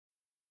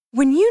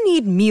When you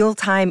need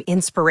mealtime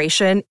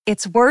inspiration,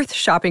 it's worth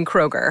shopping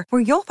Kroger,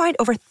 where you'll find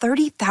over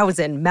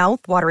 30,000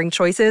 mouth-watering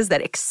choices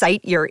that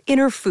excite your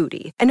inner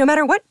foodie. And no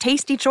matter what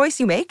tasty choice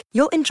you make,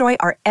 you'll enjoy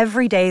our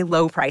everyday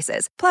low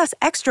prices, plus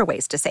extra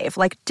ways to save,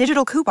 like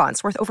digital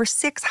coupons worth over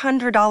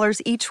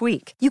 $600 each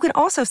week. You can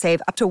also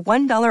save up to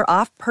 $1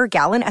 off per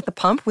gallon at the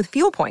pump with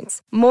fuel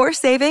points. More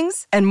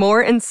savings and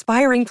more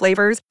inspiring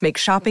flavors make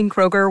shopping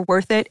Kroger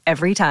worth it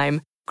every time.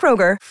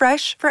 Kroger,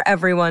 fresh for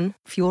everyone.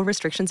 Fuel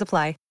restrictions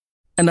apply.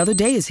 Another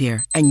day is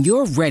here, and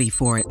you're ready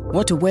for it.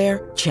 What to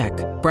wear? Check.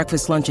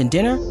 Breakfast, lunch, and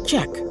dinner?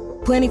 Check.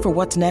 Planning for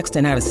what's next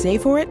and how to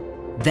save for it?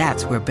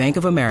 That's where Bank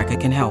of America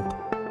can help.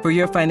 For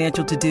your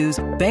financial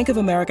to-dos, Bank of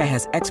America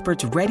has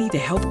experts ready to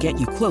help get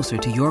you closer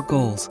to your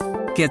goals.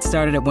 Get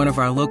started at one of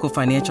our local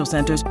financial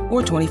centers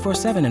or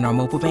 24/7 in our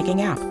mobile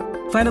banking app.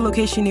 Find a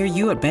location near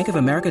you at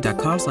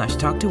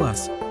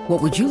bankofamerica.com/talktous.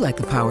 What would you like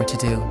the power to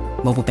do?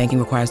 Mobile banking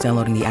requires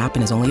downloading the app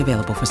and is only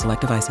available for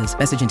select devices.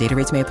 Message and data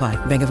rates may apply.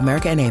 Bank of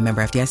America N.A.,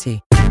 member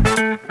FDIC.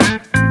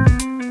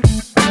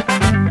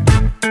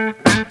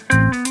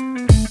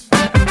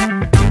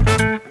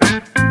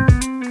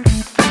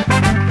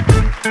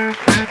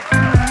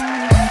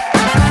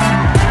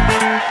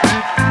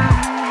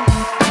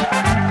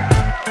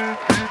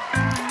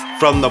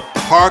 From the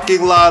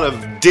parking lot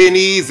of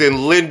Denny's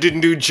in Linden,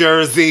 New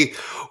Jersey,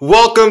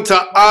 welcome to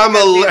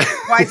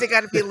Why is it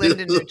got to be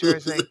Linden, New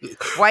Jersey?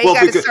 Why you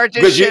got to start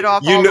this shit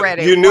off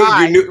already? You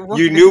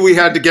knew we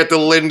had to get to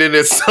Linden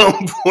at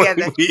some point.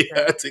 Yeah, we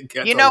had to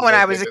get. You know, when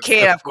I was a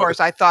kid, of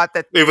course, I thought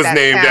that it was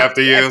named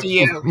after you. After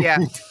you, yeah.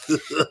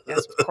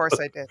 Yes, of course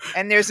I did.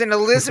 And there's an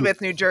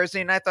Elizabeth, New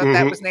Jersey, and I thought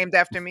that was named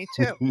after me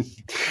too.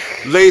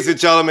 Ladies and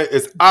gentlemen,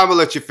 I'm gonna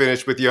let you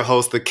finish with your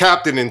host, the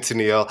Captain and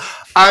Tennille.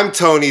 I'm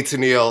Tony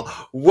Tennille.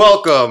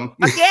 Welcome.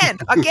 Again.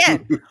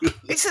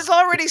 This is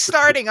already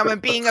starting. I'm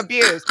being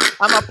abused.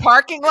 I'm a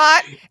parking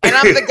lot, and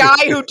I'm the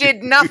guy who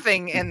did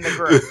nothing in the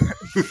group.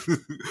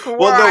 Who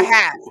wore a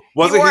hat.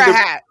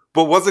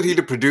 But wasn't he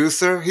the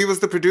producer? He was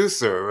the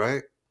producer,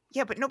 right?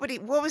 Yeah, but nobody.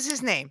 What was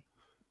his name?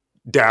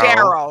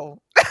 Daryl.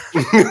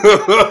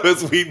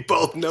 As we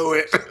both know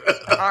it.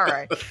 All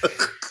right.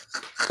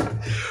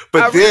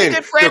 But a really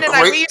good friend and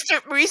I, we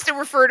used to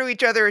refer to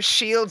each other as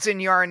Shields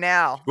and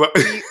Yarnell.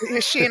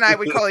 She and I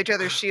would call each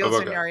other Shields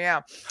and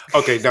Yarnell.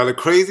 Okay, now the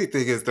crazy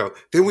thing is, though,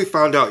 then we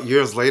found out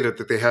years later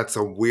that they had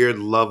some weird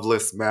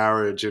loveless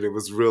marriage, and it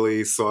was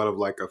really sort of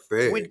like a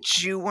thing.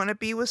 Would you want to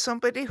be with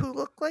somebody who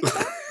looked like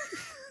that?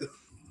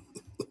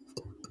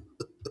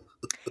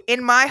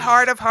 In my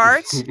heart of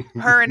hearts,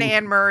 her and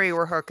Anne Murray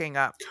were hooking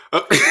up.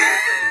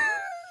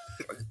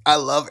 I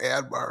love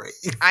Anne Murray.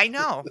 I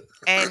know.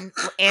 And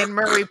Anne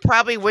Murray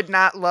probably would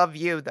not love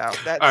you, though.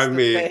 That's the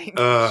thing.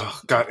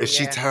 Oh, God. Is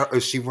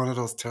she one of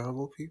those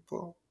terrible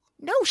people?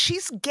 No,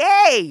 she's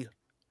gay.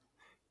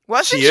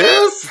 Wasn't she? She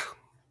is?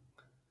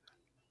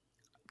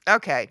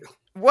 Okay.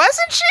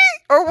 Wasn't she?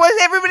 Or was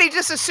everybody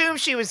just assumed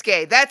she was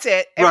gay? That's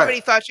it.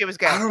 Everybody thought she was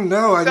gay. I don't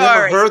know. I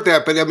never heard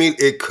that, but I mean,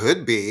 it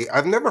could be.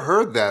 I've never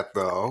heard that,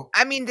 though.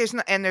 I mean, there's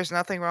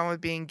nothing wrong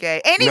with being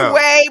gay.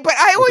 Anyway, but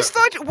I always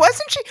thought,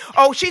 wasn't she?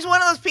 Oh, she's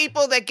one of those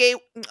people that gay.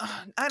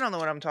 I don't know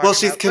what I'm talking about. Well,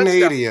 she's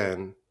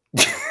Canadian.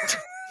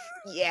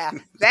 Yeah,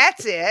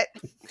 that's it.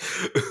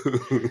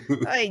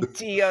 Ay,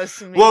 Dios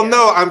mío. Well,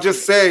 no, I'm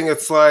just saying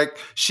it's like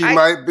she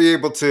might be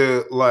able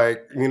to,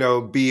 like, you know,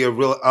 be a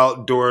real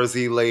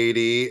outdoorsy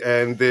lady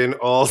and then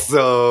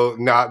also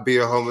not be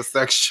a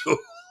homosexual.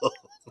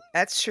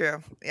 That's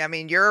true. I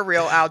mean, you're a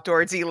real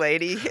outdoorsy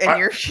lady,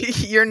 and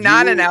you're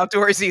not an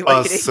outdoorsy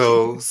lady.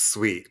 So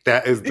sweet.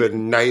 That is the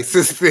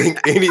nicest thing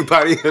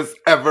anybody has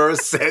ever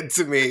said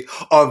to me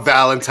on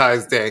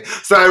Valentine's Day.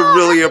 So I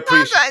really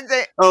appreciate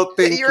it. Oh,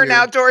 thank you. You're an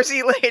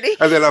outdoorsy lady.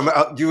 And then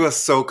you are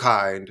so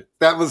kind.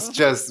 That was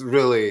just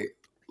really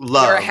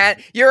love.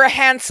 You're a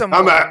handsome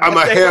woman. I'm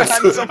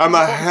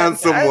a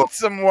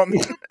handsome woman.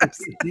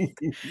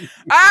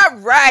 All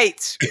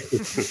right.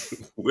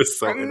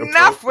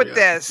 Enough with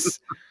this.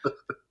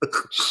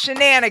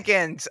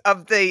 Shenanigans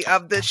of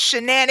the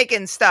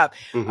shenanigan stuff.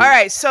 Mm-hmm. All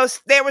right, so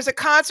there was a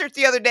concert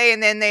the other day,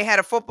 and then they had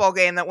a football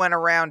game that went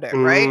around it,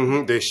 right?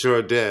 Mm-hmm, they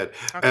sure did.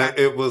 Okay. And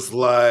it was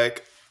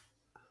like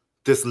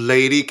this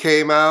lady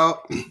came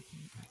out,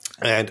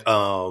 and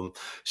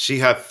she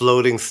had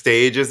floating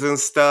stages and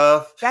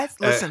stuff.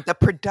 The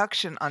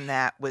production on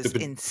that was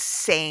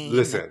insane.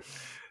 Listen.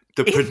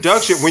 The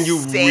production, when you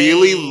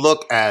really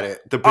look at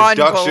it, the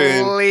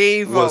production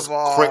was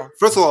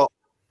first of all,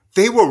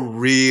 they were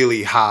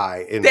really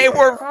high. They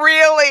were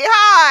really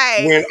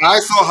high. When I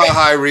saw how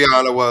high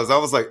Rihanna was, I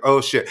was like, oh,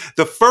 shit.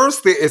 The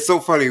first thing, it's so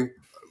funny.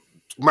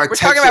 We're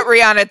talking about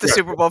Rihanna at the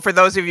Super Bowl, for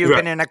those of you who've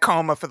been in a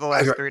coma for the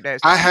last 3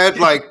 days. I had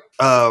like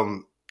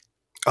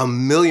a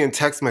million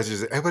text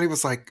messages. Everybody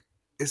was like,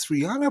 is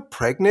Rihanna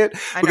pregnant?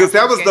 Because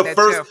that was the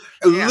first,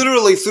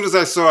 literally as soon as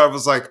I saw her, I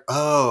was like,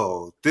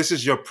 oh, this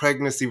is your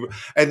pregnancy.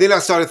 And then I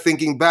started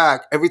thinking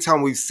back, every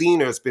time we've seen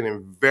her, it's been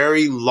in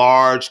very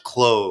large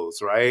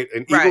clothes, right?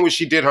 And even when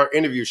she did her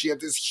interview, she had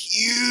this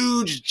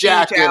huge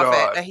jacket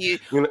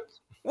on.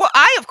 Well,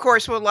 I, of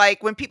course, will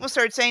like, when people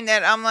start saying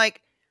that, I'm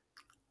like,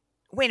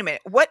 wait a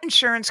minute, what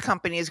insurance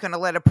company is going to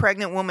let a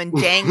pregnant woman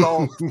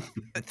dangle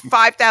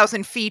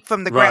 5,000 feet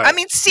from the ground? Right. I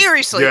mean,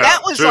 seriously, Yeah,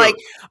 that was true. like,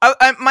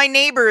 my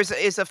neighbor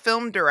is a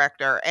film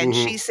director, and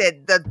she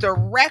said the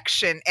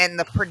direction and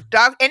the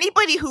production,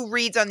 anybody who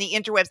reads on the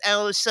interwebs,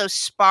 oh, it was so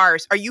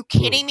sparse. Are you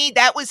kidding me?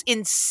 That was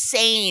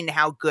insane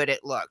how good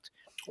it looked.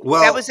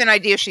 Well, that was an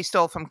idea she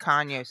stole from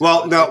Kanye.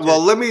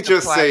 Let me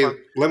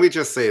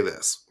just say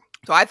this.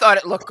 So I thought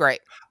it looked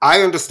great.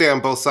 I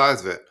understand both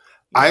sides of it.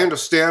 I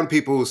understand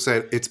people who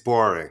said it's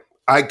boring.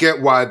 I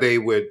get why they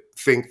would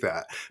think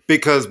that,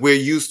 because we're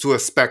used to a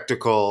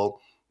spectacle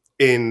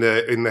in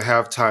the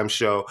halftime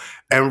show,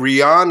 and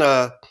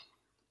Rihanna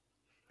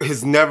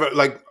has never,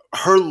 like,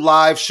 her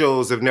live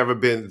shows have never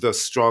been the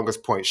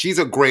strongest point. She's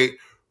a great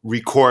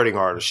recording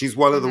artist. She's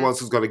one of the ones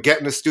who's going to get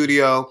in the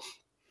studio.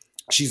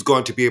 She's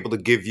going to be able to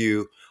give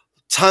you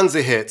tons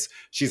of hits.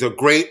 She's a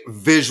great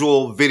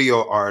visual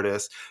video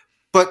artist,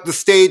 but the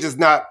stage is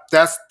not.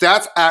 That's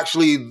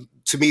actually,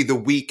 to me, the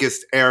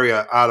weakest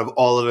area out of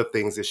all of the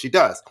things that she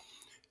does.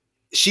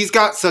 She's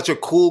got such a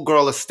cool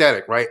girl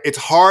aesthetic, right? It's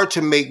hard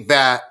to make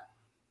that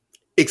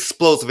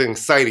explosive and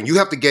exciting. You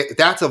have to get,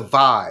 that's a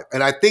vibe.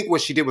 And I think what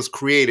she did was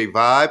create a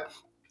vibe,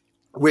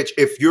 which,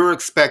 if you're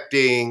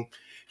expecting,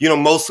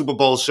 most Super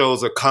Bowl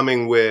shows are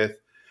coming with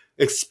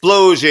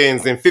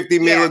explosions and 50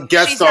 million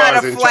guest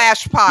stars. She's not a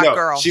flash pot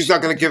girl. She's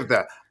not going to give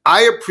that.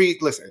 I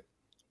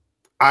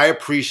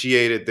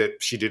appreciated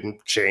that she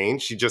didn't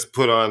change. She just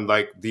put on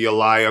like the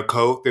Aaliyah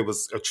coat that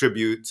was a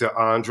tribute to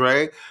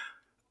Andre.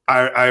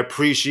 I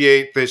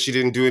appreciate that she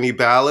didn't do any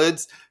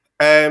ballads.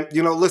 And,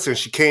 listen,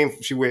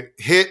 she went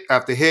hit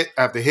after hit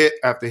after hit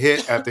after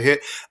hit after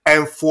hit.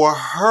 And for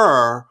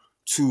her,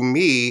 to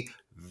me,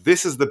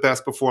 this is the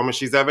best performance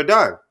she's ever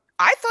done.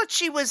 I thought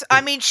she was,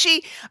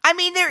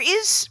 there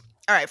is,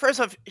 all right,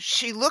 first off,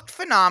 she looked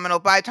phenomenal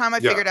by the time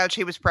I figured out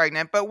she was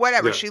pregnant, but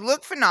whatever, she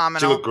looked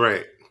phenomenal. She looked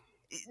great.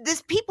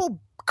 There's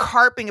people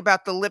carping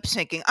about the lip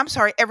syncing. I'm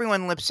sorry,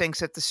 everyone lip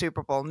syncs at the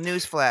Super Bowl.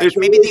 Newsflash.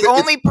 Maybe the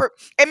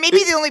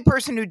only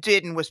person who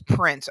didn't was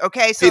Prince.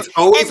 Okay, so it's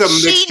always a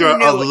mixture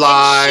of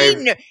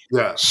live.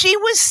 She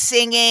was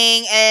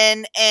singing,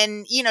 and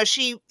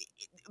she.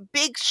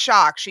 Big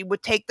shock. She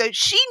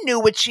knew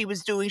what she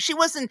was doing. She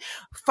wasn't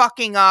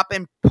fucking up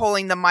and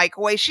pulling the mic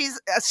away. She's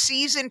a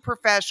seasoned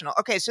professional.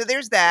 Okay, so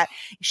there's that.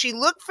 She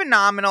looked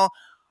phenomenal.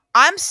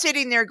 I'm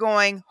sitting there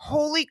going,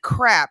 holy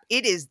crap,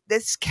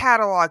 this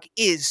catalog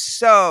is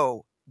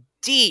so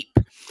deep.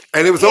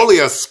 And it was only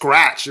a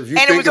scratch, if you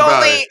think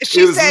about it.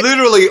 It was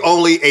literally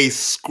only a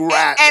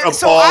scratch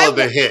of all of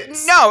the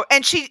hits. No,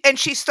 and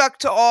she stuck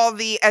to all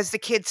the, as the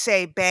kids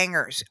say,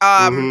 bangers.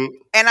 And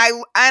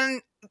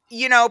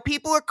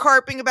people are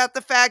carping about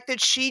the fact that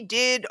she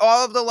did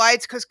all of the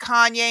lights because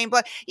Kanye and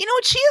blah. You know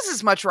what? She has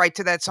as much right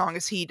to that song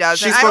as he does.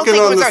 She's fucking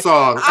on the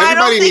song.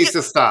 Everybody needs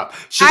to stop.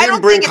 She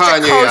didn't bring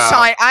Kanye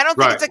out. I don't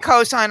think it's a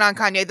cosign on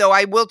Kanye, though.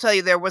 I will tell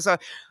you, there was a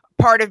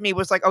part of me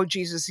was like, oh,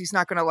 Jesus, he's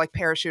not going to like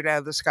parachute out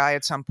of the sky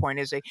at some point,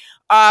 is he?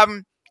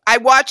 I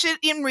watched it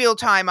in real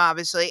time,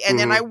 obviously. And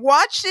then I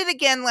watched it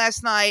again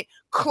last night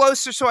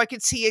closer so I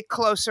could see it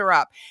closer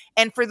up.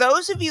 And for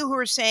those of you who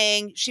are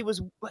saying she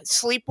was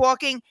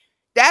sleepwalking,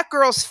 that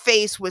girl's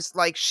face was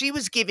like, she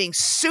was giving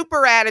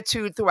super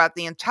attitude throughout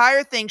the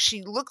entire thing.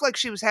 She looked like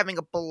she was having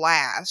a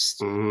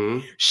blast.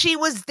 She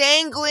was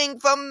dangling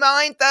from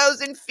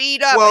 9,000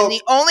 feet up. And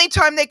the only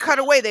time they cut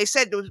away, they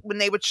said when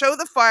they would show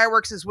the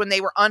fireworks is when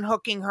they were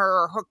unhooking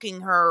her or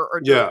hooking her.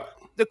 Or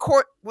the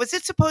court, was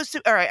it supposed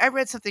to, all right, I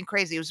read something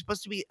crazy. It was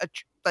supposed to be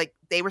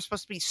they were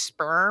supposed to be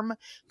sperm,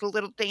 the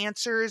little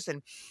dancers.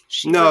 And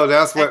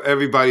that's what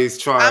everybody's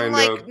trying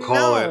to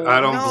call it.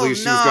 I don't believe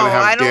she was going to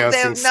have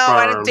dancing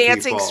sperm.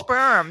 Dancing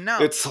sperm. No,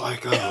 it's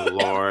like, oh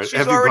Lord,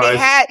 she's already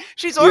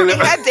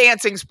had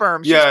dancing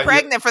sperm. She's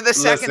pregnant for the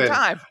second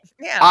time.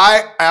 Yeah,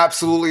 I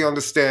absolutely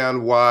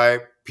understand why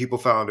people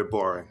found it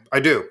boring.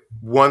 I do,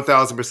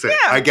 1,000%.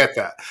 I get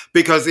that,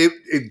 because it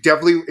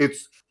definitely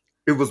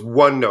it was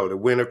one note. It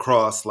went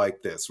across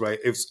like this, right?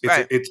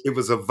 It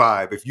was a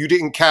vibe. If you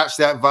didn't catch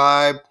that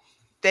vibe,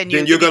 then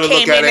you're going to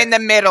look at it in the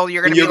middle.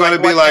 You're going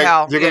to be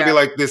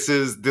like,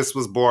 this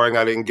was boring.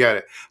 I didn't get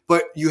it.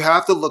 But you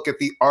have to look at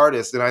the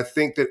artist, and I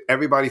think that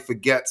everybody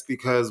forgets,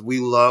 because we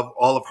love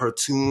all of her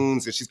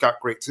tunes, and she's got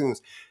great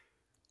tunes.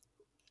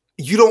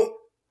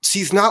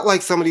 She's not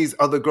like some of these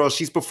other girls.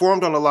 She's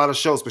performed on a lot of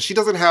shows, but she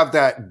doesn't have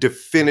that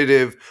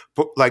definitive,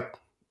 like,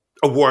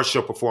 award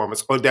show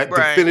performance or that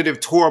definitive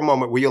tour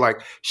moment where you're like,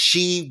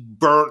 she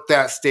burnt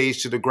that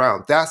stage to the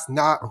ground. That's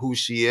not who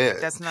she is.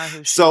 That's not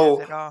who she is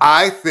at all.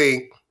 I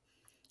think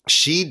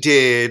she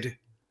did,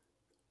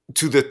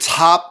 to the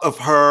top of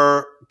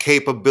her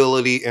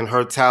capability and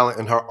her talent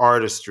and her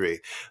artistry,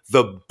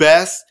 the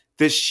best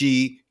that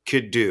she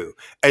could do.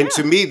 And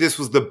to me, this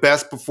was the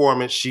best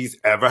performance she's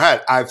ever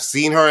had. I've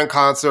seen her in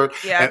concert.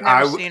 Yeah,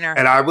 I've never seen her.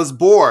 And I was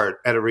bored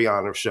at a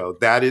Rihanna show.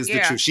 That is the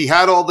truth. She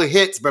had all the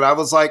hits, but I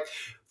was like,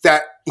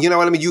 that, you know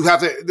what I mean? You have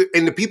to,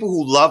 and the people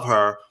who love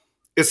her,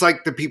 it's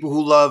like the people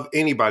who love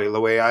anybody,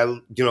 the way I,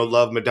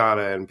 love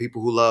Madonna and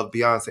people who love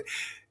Beyonce.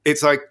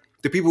 It's like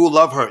the people who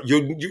love her,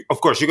 you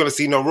of course, you're going to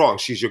see no wrong.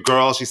 She's your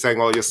girl. She sang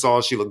all your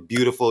songs. She looked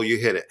beautiful. You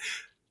hit it.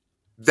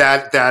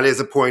 That is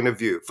a point of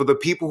view. For the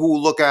people who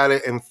look at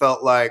it and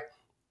felt like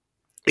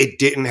it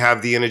didn't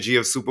have the energy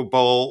of a Super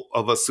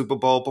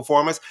Bowl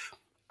performance,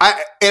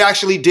 it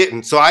actually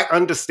didn't. So I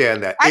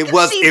understand that. It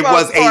was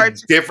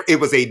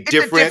a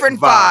different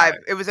vibe.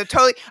 It was a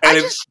totally.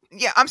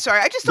 I'm sorry.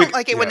 I just don't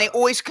like it when they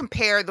always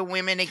compare the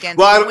women against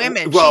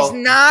women. She's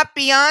not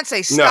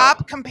Beyonce.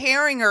 Stop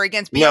comparing her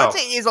against Beyonce.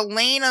 Is a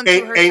lane unto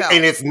herself.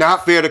 And it's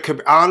not fair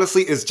to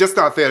honestly, it's just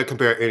not fair to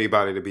compare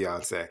anybody to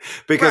Beyonce,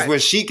 because when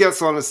she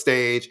gets on the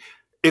stage,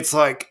 it's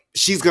like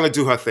she's going to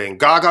do her thing.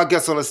 Gaga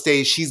gets on the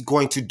stage, she's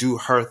going to do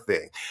her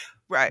thing.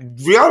 Right.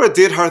 Rihanna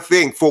did her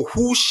thing for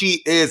who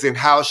she is and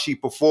how she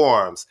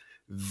performs.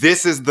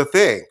 This is the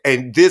thing.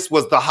 And this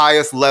was the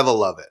highest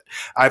level of it.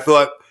 I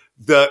thought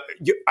I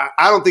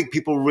don't think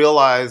people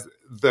realize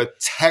the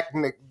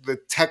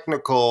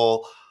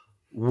technical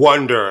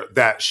wonder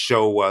that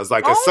show was.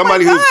 Like, as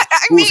somebody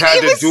who's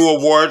had to do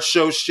award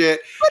show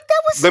shit. But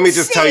that was Let me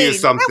just tell you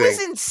something. That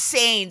was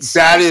insane.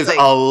 That is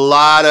a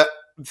lot of,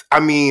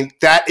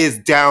 that is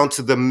down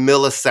to the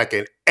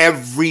millisecond.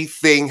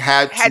 Everything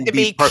had to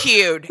be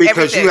cued.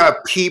 Because you have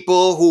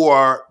people who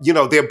are,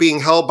 they're being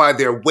held by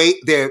their weight.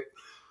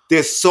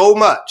 There's so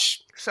much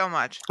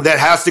that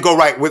has to go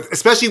right,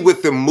 especially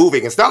with them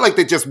moving. It's not like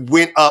they just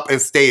went up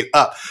and stayed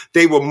up.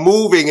 They were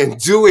moving and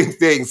doing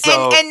things.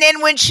 So and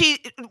then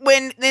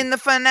when in the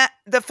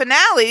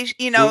finale,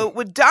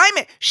 with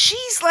Diamond,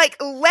 she's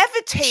like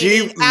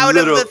levitating out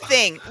of the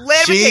thing.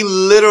 She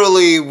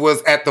literally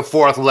was at the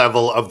fourth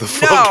level of the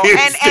fucking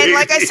stage. And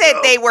like I said,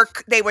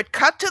 they would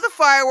cut to the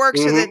fireworks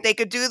so that they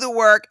could do the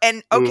work.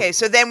 And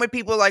so then when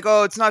people are like,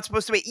 oh, it's not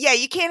supposed to be,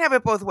 you can't have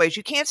it both ways.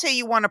 You can't say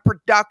you want a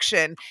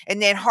production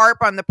and then harp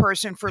on the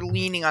person for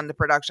leaning on the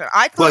production.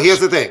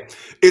 Here's the thing.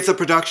 It's a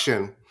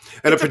production.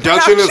 And a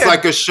production is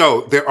like a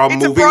show. There are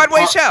moving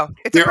Broadway show.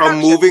 There are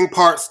moving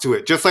parts to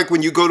it. Just like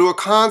when you go to a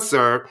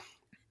concert,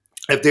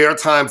 if there are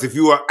times, if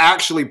you are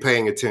actually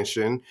paying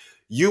attention,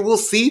 you will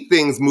see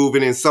things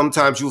moving, and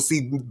sometimes you'll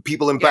see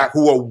people in back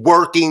who are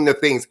working the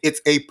things. It's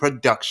a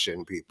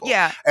production, people.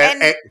 Yeah.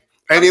 And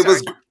it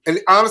was, and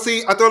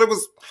honestly, I thought it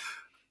was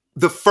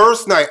the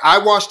first night I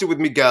watched it with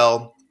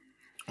Miguel.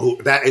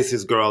 That is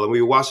his girl, and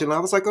we were watching, and I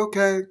was like,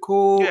 okay,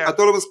 cool. I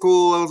thought it was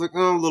cool. I was like,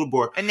 I'm a little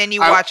bored. And then you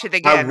watch it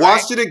again. I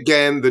watched it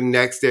again the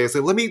next day. I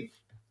said,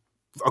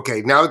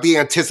 now the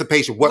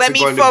anticipation, what's it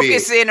going to be? Let me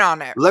focus in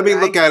on it. Let me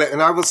look at it.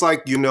 And I was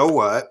like, you know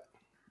what?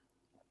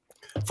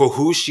 For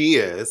who she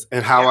is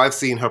and how I've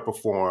seen her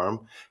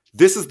perform,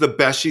 this is the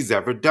best she's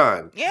ever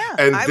done. Yeah.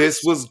 And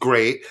this was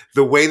great.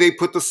 The way they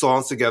put the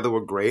songs together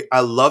were great. I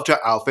loved her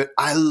outfit.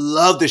 I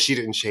loved that she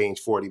didn't change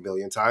 40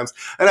 million times.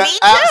 And Me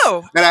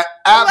too. And I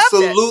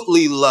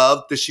absolutely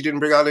loved that she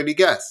didn't bring out any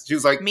guests. She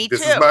was like,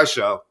 this is my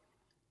show.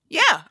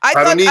 Yeah.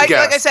 Like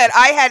I said,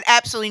 I had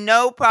absolutely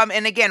no problem.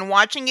 And again,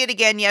 watching it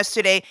again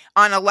yesterday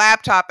on a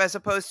laptop as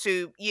opposed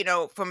to,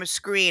 from a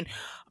screen.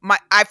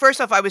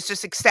 First off, I was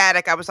just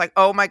ecstatic. I was like,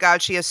 oh my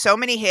God, she has so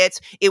many hits.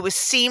 It was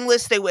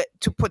seamless. They went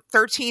to put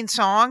 13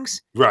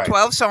 songs,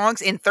 12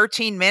 songs in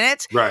 13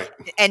 minutes. Right.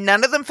 And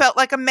none of them felt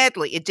like a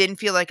medley. It didn't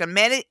feel like a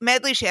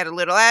medley. She had a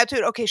little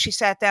attitude. Okay, she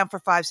sat down for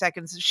 5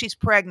 seconds. She's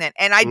pregnant.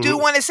 And I do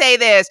want to say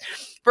this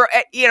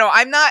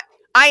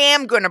I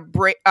am going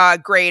to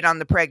grade on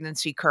the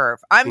pregnancy curve.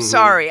 I'm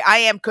sorry. I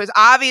am, because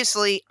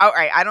obviously, all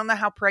right, I don't know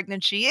how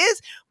pregnant she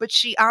is, but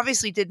she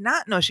obviously did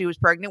not know she was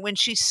pregnant when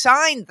she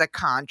signed the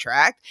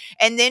contract.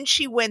 And then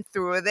she went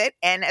through with it.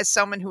 And as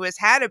someone who has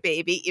had a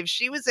baby, if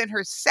she was in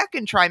her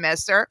second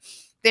trimester,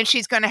 then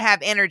she's going to have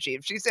energy.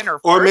 If she's in her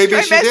first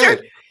trimester, she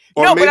did.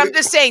 But I'm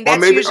just saying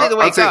that's usually the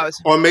way it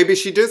goes. Or maybe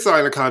she did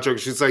sign a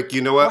contract. She's like,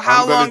 you know what?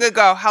 Well,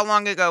 how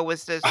long ago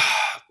was this?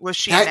 Was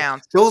she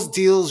announced? Those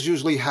deals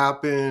usually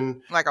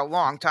happen like a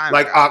long time ago.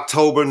 Like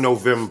October,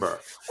 November.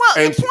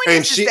 Well, the point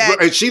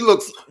is she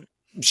looks.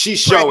 She's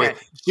showing.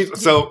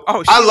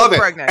 I love it.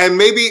 Pregnant. And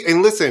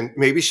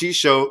maybe she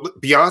showed.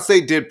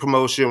 Beyonce did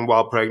promotion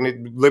while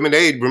pregnant.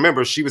 Lemonade,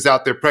 remember, she was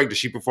out there pregnant.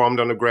 She performed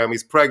on the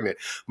Grammys pregnant.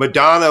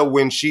 Madonna,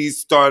 when she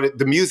started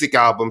the music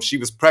album, she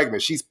was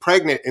pregnant. She's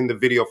pregnant in the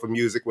video for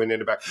Music Went in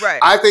the Back. Right.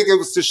 I think it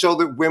was to show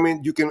that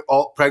women,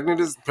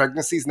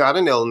 pregnancy is not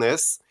an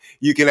illness.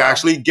 You can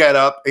actually get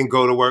up and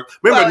go to work.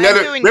 Remember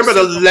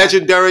the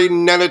legendary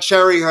Nena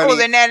Cherry,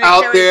 honey,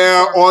 out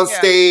there on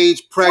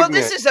stage, pregnant.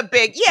 Well, this is a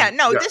big,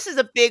 this is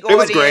a big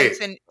audience. It was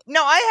great. And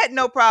no, I had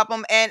no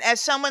problem. And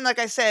as someone, like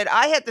I said,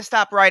 I had to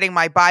stop riding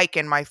my bike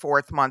in my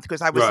 4th month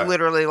because I was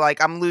literally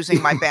like, I'm losing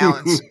my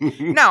balance.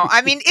 No,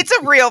 I mean, it's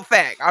a real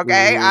thing.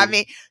 Okay. I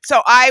mean,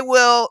 so I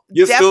will.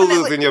 You're still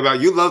losing your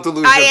balance. You love to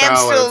lose your balance. I am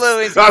still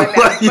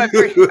losing my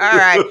balance. All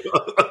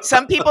right.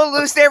 Some people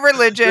lose their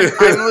religion.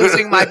 I'm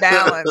losing my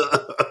balance.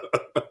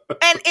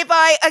 And if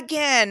I,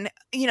 again,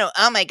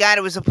 oh my God,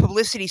 it was a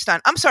publicity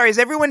stunt. I'm sorry, has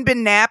everyone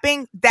been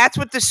napping? That's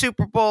what the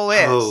Super Bowl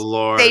is. Oh,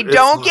 Lord. They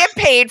don't get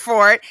paid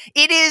for it.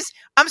 It is,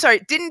 I'm sorry,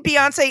 didn't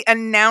Beyonce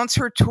announce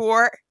her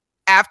tour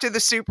after the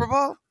Super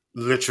Bowl?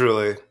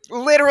 Literally.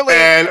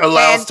 And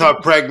allows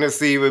top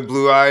pregnancy with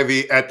Blue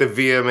Ivy at the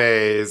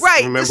VMAs.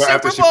 Right. Remember, the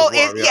after Super Bowl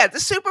the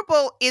Super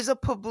Bowl is a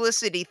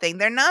publicity thing.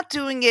 They're not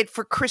doing it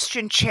for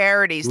Christian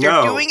charities.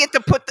 They're doing it to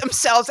put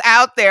themselves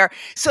out there.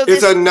 So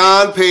it's a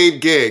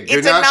non-paid gig.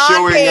 You're not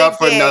showing up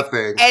for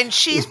nothing. And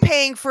she's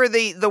paying for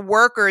the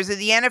workers.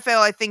 The NFL,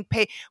 I think,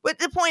 pay. But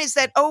the point is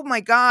that, oh my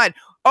God,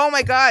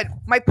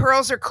 my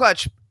pearls are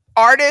clutched.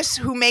 Artists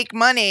who make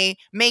money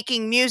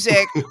making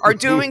music are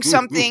doing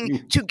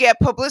something to get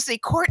publicity.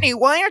 Courtney,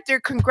 why aren't there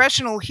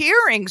congressional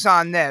hearings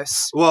on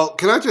this? Well,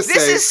 can I just say...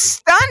 This is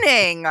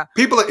stunning.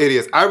 People are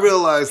idiots. I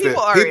realize that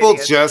people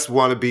just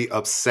want to be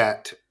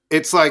upset.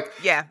 It's like...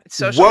 Yeah, it's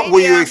social What media.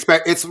 will you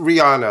expect? It's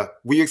Rihanna.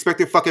 Were you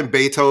expecting fucking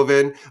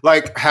Beethoven?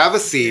 Like, have a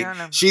seat.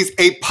 Rihanna. She's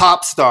a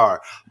pop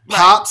star. Right.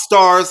 Pop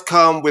stars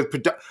come with...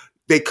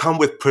 They come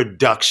with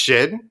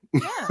production.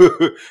 Yeah.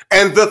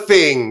 And the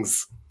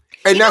things...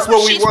 And that's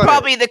what we want. She's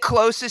probably the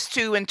closest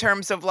to in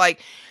terms of like,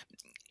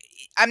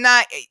 I'm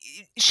not.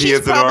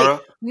 She's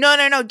probably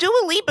no.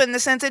 Dua Lipa in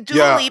the sense that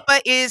Dua Lipa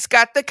is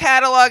got the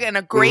catalog and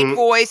a great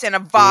voice and a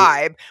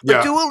vibe,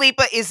 but Dua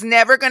Lipa is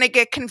never going to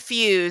get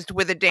confused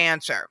with a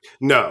dancer.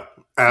 No.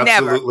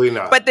 Absolutely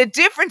Never. not. But the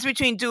difference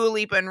between Dua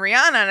Lipa and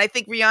Rihanna, and I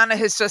think Rihanna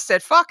has just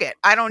said, fuck it.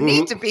 I don't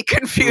need to be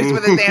confused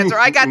with a dancer.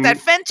 I got that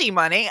Fenty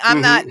money.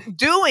 I'm not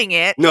doing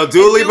it. No,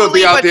 Dua Lipa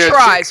be out there.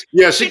 Tries.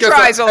 She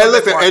tries a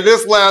little bit more. And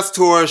this last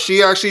tour,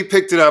 she actually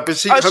picked it up. And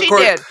she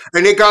did.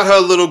 And it got her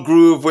a little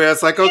groove where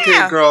it's like,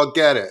 okay, girl,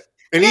 get it.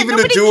 And even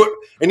to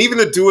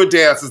do a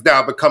dance has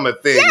now become a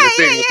thing.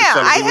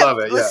 I love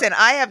it. Listen,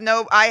 I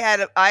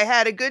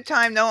had a good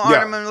time. No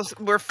ornaments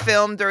were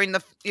filmed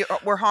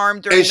were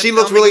harmed during. And she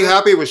looked really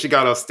happy when she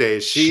got off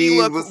stage. She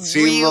looked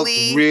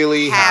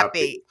really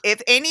happy.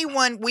 If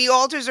anyone, we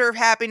all deserve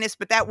happiness,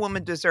 but that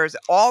woman deserves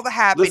all the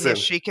happiness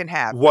she can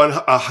have.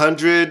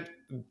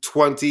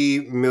 120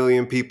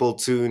 million people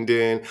tuned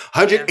in.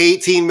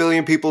 118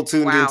 million people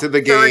tuned into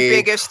the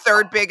game.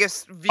 Third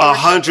biggest viewership,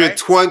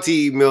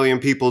 120 million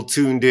people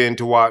tuned in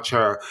to watch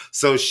her.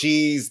 So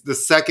she's the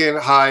second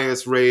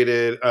highest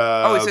rated.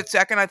 Is it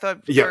second? I thought.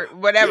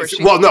 Whatever.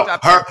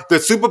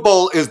 The Super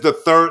Bowl is the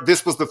third.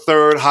 This was the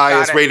third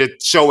highest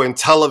rated show in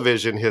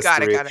television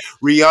history. Got it.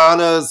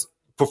 Rihanna's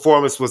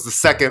performance was the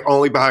second,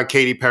 only behind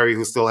Katy Perry,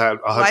 who still had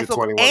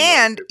 121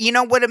 And you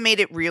know what have made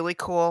it really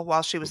cool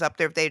while she was up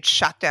there? If they had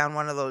shot down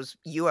one of those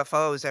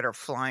UFOs that are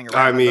flying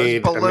around, those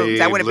balloons,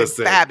 that would have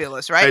been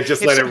fabulous, right? They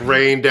just let it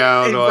rain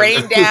down. All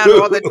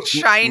the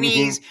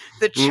Chinese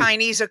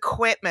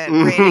equipment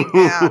raining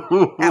down.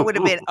 That would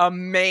have been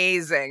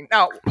amazing.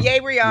 No,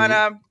 yay,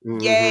 Rihanna.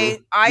 Yay.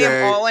 I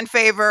am all in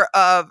favor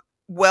of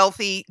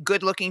wealthy,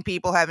 good-looking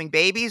people having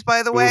babies,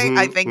 by the way.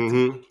 I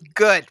think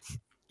good.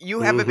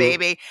 You have a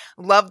baby.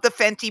 Loved the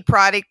Fenty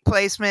product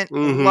placement.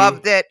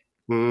 Loved it.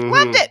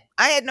 Loved it.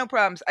 I had no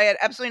problems. I had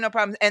absolutely no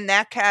problems. And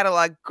that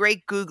catalog,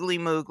 great googly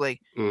moogly.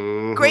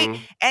 Great.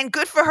 And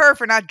good for her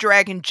for not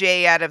dragging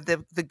Jay out of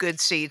the good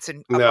seats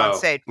and up on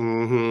stage.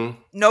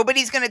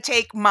 Nobody's going to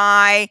take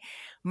my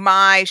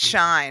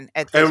shine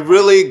at this point.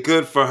 Really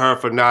good for her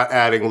for not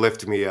adding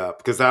Lift Me Up,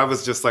 because I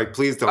was just like,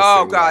 please don't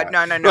sing God,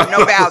 that.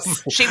 no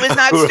vows. She was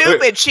not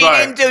stupid. She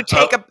didn't do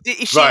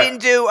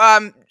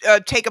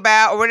Take a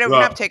Bow or whatever.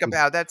 Not Take a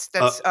Bow. That's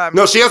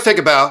no, she has to take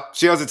a bow.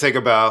 She has to take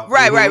a bow.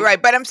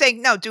 Right. But I'm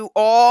saying no, do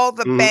all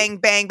the bang,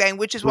 bang, bang,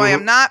 which is why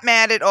I'm not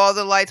mad at All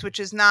the Lights, which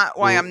is not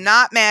why I'm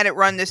not mad at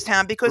Run This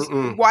Town, because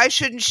why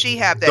shouldn't she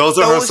have that? Those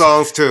are her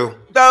songs too.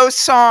 Those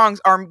songs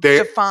are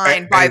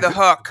defined by the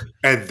hook.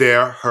 And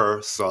they're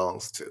her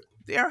songs too.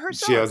 They're her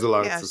songs. She has a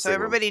lot to so sing.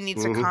 everybody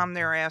needs to calm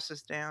their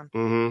asses down.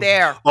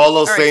 There. All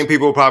those same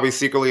people are probably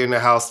secretly in the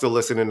house still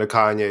listening to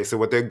Kanye. So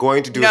what they're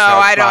going to do is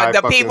I don't.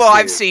 The people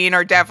I've seen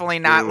are definitely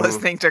not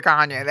listening to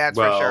Kanye. That's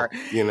for sure.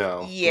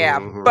 Yeah,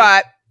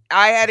 but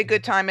I had a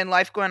good time in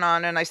life going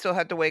on, and I still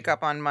had to wake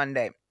up on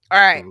Monday. All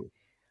right.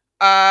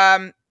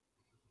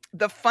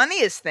 The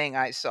funniest thing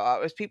I saw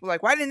was people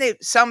like, why didn't they?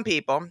 Some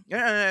people,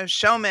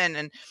 showmen,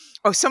 and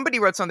somebody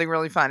wrote something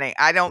really funny.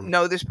 I don't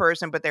know this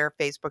person, but they're a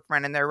Facebook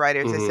friend and they're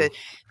writers. They said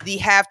the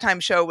halftime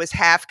show was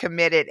half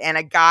committed, and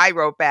a guy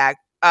wrote back,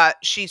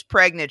 she's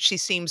pregnant. She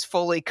seems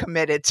fully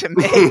committed to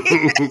me.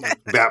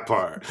 That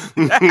part.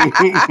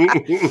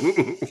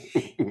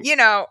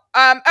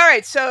 All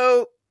right.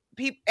 So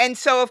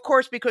of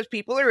course, because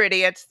people are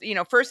idiots,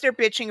 first they're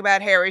bitching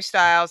about Harry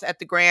Styles at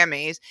the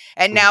Grammys,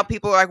 and now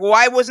people are like, well,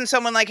 why wasn't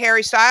someone like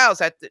Harry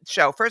Styles at the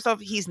show? First off,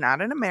 he's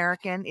not an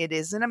American. It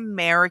is an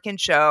American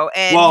show,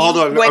 and hold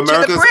on, went to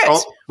the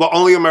Brits.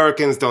 Only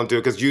Americans don't do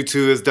it, because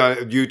U2 has done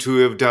it.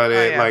 U2 have done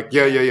it.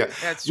 Yeah.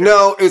 That's true.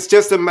 No, it's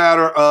just a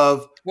matter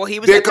of. Well, he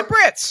was at the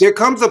Brits. There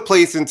comes a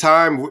place in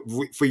time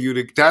for you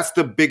to. That's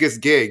the biggest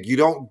gig. You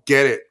don't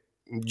get it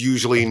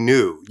usually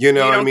new. You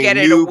know what I mean? You don't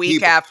get it a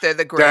week after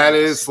the Grammys. That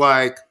is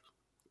like.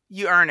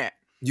 You earn it.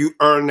 you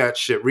earn that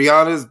shit.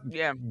 Rihanna's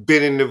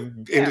been in the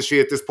industry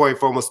at this point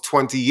for almost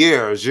 20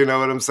 years. You know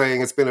what I'm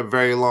saying? It's been a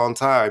very long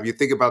time. You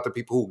think about the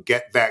people who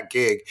get that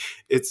gig.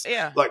 It's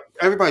like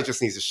everybody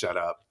just needs to shut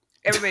up.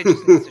 Everybody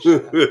just needs to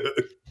shut up.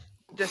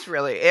 Just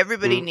really,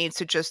 everybody needs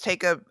to just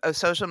take a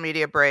social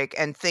media break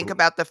and think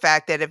about the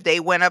fact that if they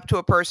went up to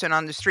a person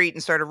on the street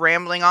and started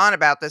rambling on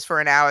about this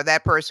for an hour,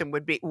 that person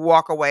would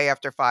walk away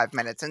after 5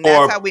 minutes, and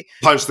that's how we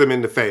punch them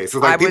in the face.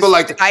 It's like people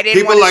like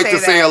to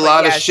say a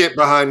lot of shit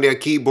behind their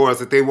keyboards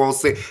that they won't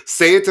say.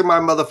 Say it to my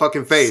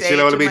motherfucking face. You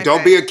know what I mean?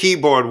 Don't be a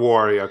keyboard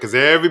warrior, because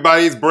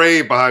everybody's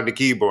brave behind the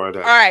keyboard.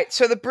 All right,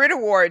 so the Brit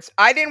Awards,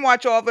 I didn't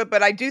watch all of it,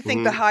 but I do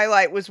think the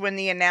highlight was when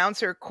the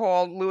announcer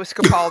called Lewis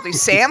Capaldi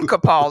Sam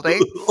Capaldi.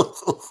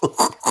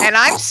 And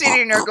I'm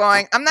sitting there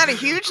going, I'm not a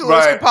huge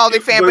Lewis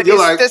Capaldi fan, but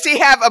does he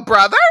have a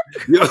brother?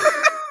 Yeah.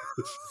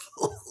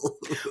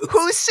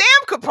 Who's Sam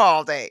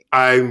Capaldi?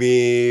 I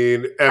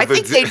mean, I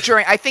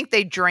think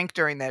they drink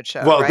during that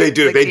show. Well, right? they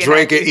do. Like they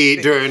drink and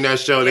eat during that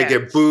show. Yeah. They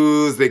get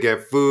booze. They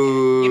get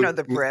food. You know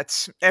the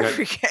Brits.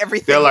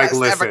 Everything. They're like,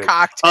 listen, have a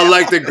cocktail.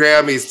 Unlike the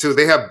Grammys too,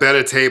 they have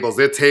better tables.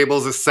 Their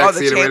tables are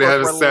sexy the way they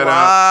have it set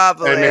up,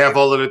 and they have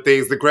all of the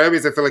things. The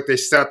Grammys, I feel like they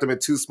sat them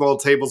at two small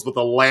tables with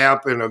a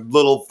lamp and a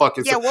little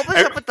fucking. Yeah, what was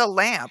up with the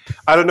lamp?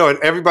 I don't know. And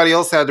everybody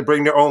else had to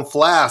bring their own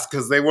flask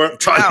because they weren't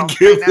trying to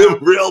give them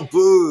real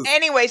booze.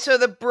 Anyway, so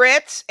the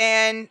Brits,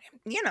 and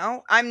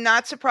I'm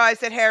not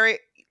surprised that Harry.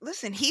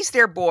 Listen, he's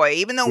their boy.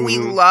 Even though we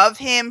love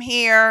him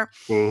here,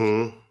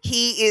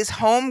 he is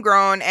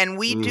homegrown, and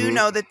we do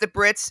know that the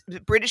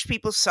British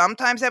people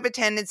sometimes have a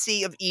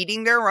tendency of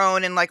eating their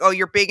own and like, oh,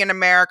 you're big in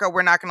America,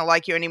 we're not going to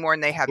like you anymore.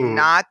 And they have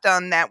not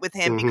done that with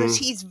him because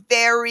he's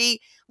very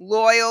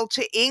loyal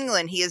to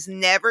England. He has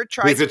never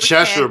tried. He's a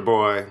Cheshire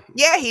boy.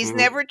 Yeah, he's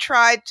never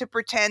tried to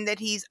pretend that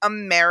he's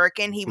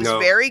American. He was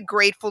very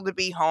grateful to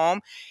be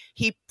home.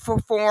 He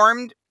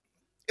performed.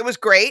 It was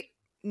great.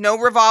 No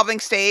revolving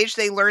stage.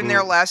 They learned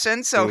their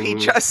lesson. So he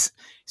just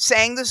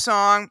sang the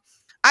song.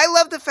 I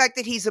love the fact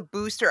that he's a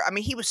booster. I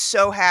mean, he was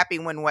so happy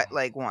when Wet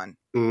Leg won.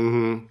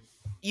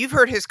 You've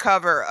heard his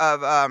cover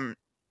of,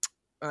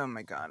 oh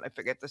my God, I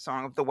forget the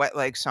song of the Wet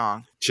Leg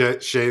song.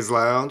 Shay's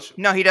Lounge?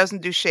 No, he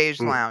doesn't do Shay's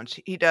Lounge.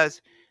 He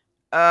does,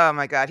 oh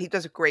my God, he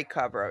does a great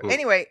cover.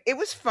 Anyway, it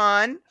was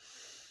fun.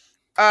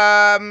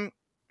 I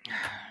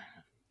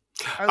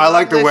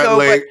like the Wet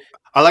Leg.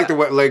 I like the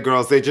Wet Leg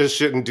girls. They just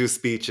shouldn't do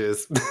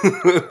speeches.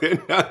 They're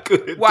not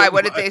good. Why?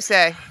 What did they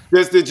say?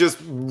 They're just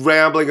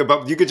rambling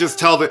about. You could just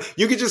tell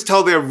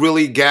they're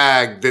really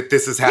gagged that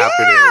this is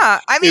happening. Yeah,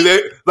 I mean,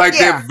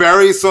 they're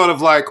very sort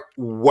of like,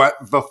 what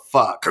the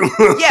fuck?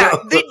 Yeah,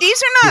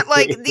 these are not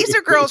like these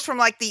are girls from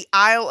like the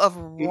Isle of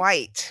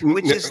Wight,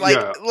 which is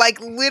like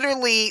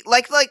literally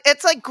like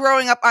it's like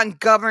growing up on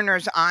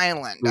Governor's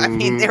Island. I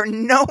mean, they're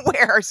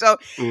nowhere. So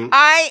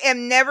I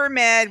am never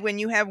mad when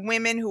you have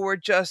women who are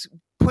just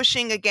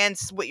pushing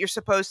against what you're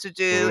supposed to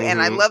do,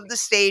 and I love the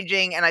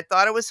staging, and I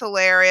thought it was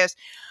hilarious.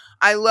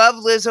 I love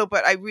Lizzo,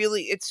 but I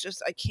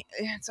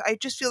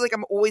just feel like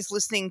I'm always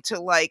listening to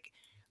like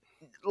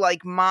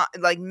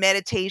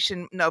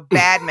meditation,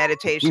 bad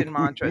meditation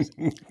mantras.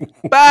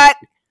 But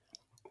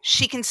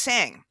she can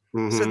sing,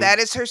 so that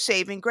is her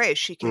saving grace.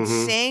 She can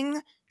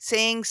sing,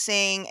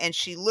 and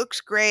she looks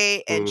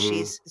great, and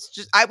she's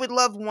just. I would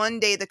love one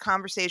day the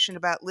conversation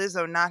about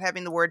Lizzo not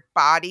having the word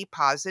body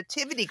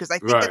positivity, because I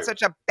think that's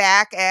such a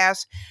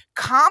back-ass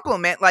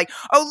compliment. Like,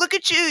 oh, look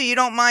at you, you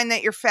don't mind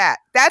that you're fat.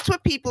 That's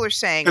what people are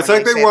saying. It's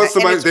like they want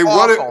somebody. They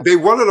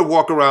wanted to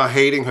walk around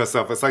hating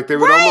herself. It's like they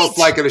would almost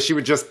like it if she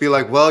would just be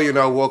like, well,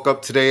 I woke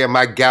up today and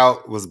my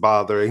gout was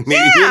bothering me.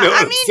 Yeah, you know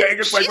what I'm saying?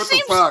 It's like, what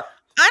the fuck?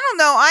 I don't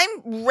know.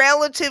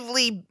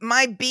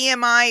 My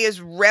BMI is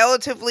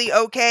relatively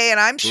okay, and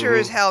I'm sure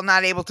as hell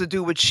not able to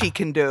do what she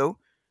can do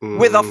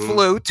with a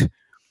flute.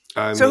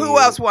 Who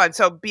else won?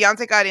 So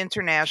Beyonce got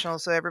international,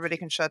 so everybody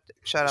can shut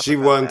up. She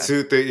won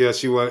two things. Yeah,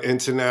 she won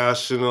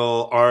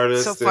international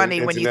artist. So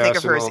funny when you think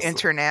of her as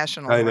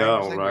international. I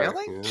know, right?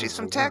 Really? Yeah, she's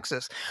from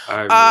Texas.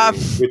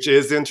 Which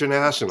is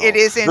international. It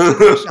is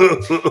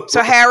international.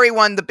 So Harry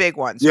won the big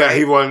ones. Yeah, right?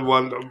 he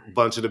won a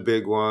bunch of the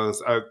big ones.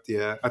 I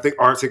think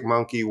Arctic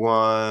Monkey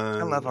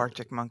won. I love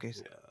Arctic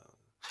Monkeys. Yeah.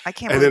 I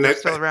can't believe they're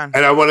still around.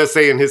 And I want to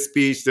say in his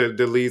speech, the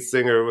lead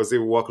singer was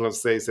walking up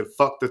stage, said,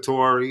 "Fuck the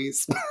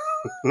Tories."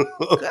 Good.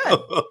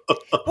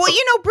 Well,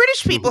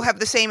 British people have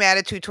the same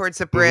attitude towards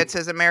the Brits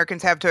as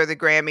Americans have toward the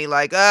Grammy.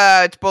 Like,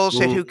 it's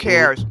bullshit. Who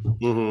cares?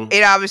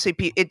 It obviously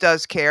it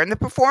does care, and the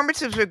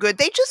performances are good.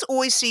 They just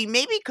always seem,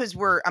 maybe because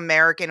we're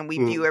American and we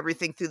view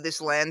everything through this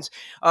lens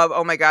of,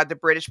 oh my God, the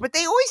British. But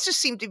they always just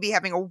seem to be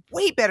having a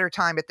way better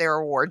time at their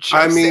award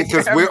shows. I mean,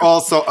 because we're all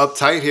so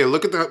uptight here.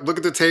 Look at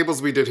the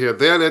tables we did here.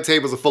 Their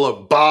tables are full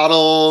of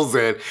bottles,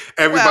 and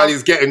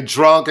everybody's getting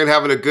drunk and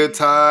having a good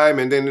time.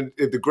 And then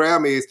at the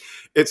Grammys,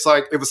 it's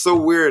like, it was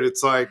so weird.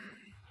 It's like,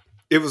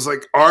 it was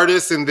like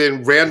artists and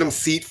then random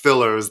seat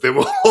fillers that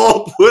were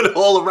all put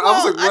all around. I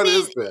was like, what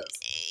is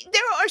this?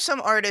 there are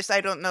some artists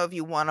I don't know if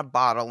you want a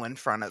bottle in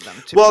front of them.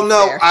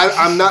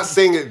 I'm not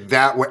saying it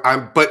that way.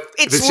 But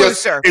it's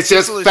looser. It's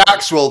just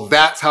factual.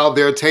 That's how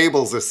their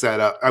tables are set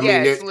up. I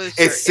mean,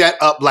 it's set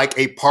up like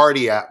a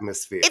party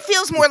atmosphere. It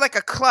feels more like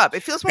a club.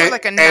 It feels more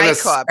like a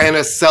nightclub and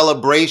a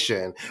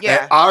celebration.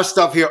 Yeah, and our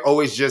stuff here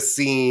always just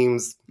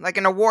seems like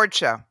an award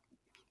show.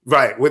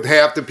 Right, with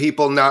half the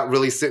people not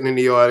really sitting in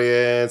the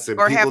audience,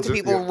 or half the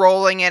people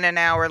rolling in an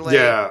hour late.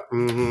 Yeah,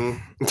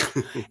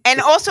 mm-hmm.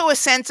 And also a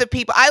sense of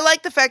people. I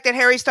like the fact that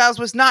Harry Styles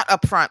was not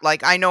up front.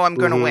 Like, I know I'm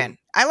going to win.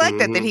 I like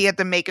that he had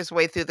to make his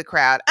way through the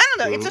crowd. I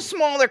don't know. It's a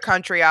smaller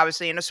country,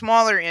 obviously, and a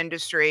smaller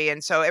industry,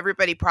 and so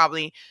everybody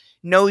probably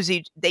knows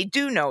they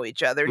do know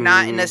each other,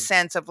 not in a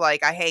sense of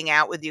like I hang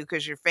out with you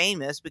because you're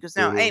famous. Because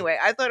anyway,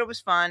 I thought it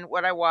was fun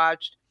what I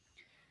watched.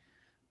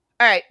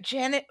 All right,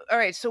 Janet. All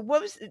right, so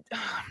what was it?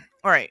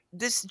 All right,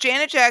 this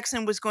Janet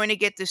Jackson was going to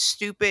get this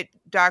stupid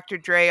Dr.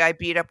 Dre I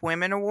Beat Up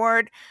Women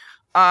award.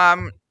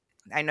 I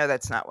know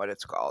that's not what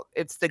it's called.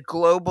 It's the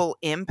Global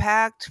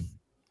Impact.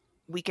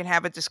 We can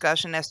have a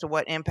discussion as to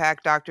what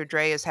impact Dr.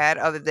 Dre has had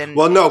other than...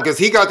 Well, no, because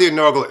he got the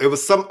inaugural. It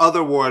was some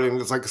other award, and it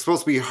was like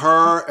supposed to be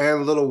her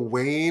and Lil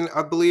Wayne,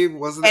 I believe,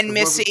 wasn't it? And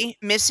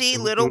Missy,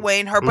 Lil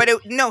Wayne, her. But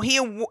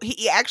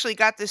he actually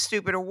got this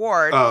stupid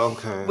award. Oh,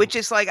 okay. Which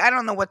is like, I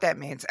don't know what that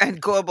means.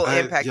 And global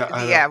impact.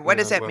 What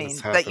does that mean?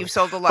 That you've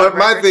sold a lot of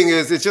records? My thing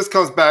is, it just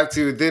comes back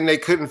to, then they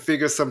couldn't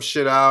figure some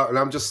shit out, and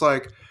I'm just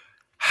like,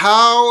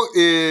 how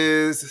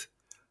is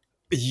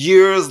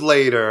years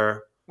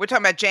later... We're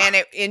talking about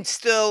Janet and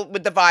still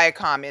with the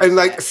Viacom incident. And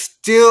like,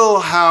 still,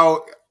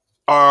 how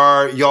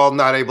are y'all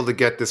not able to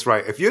get this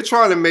right? If you're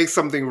trying to make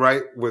something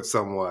right with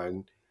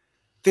someone,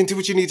 then do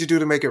what you need to do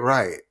to make it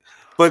right.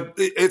 But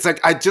it's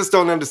like, I just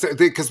don't understand,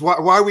 because why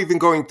are we even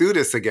going through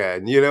this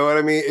again? You know what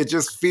I mean? It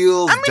just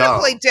feels dumb. I'm going to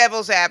play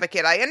devil's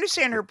advocate. I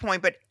understand her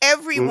point, but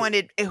everyone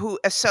who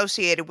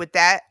associated with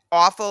that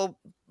awful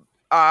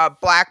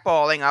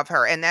blackballing of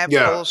her and that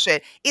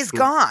bullshit is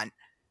gone.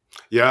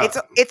 Yeah,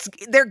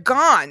 they're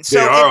gone. So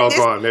they are all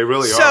gone. They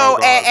really are. All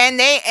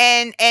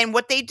gone. And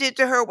what they did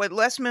to her, what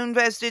Les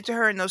Moonves did to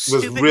her, and those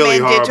stupid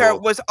men did to her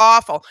was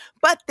awful.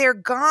 But they're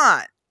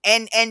gone.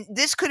 And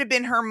this could have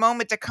been her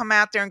moment to come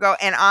out there and go,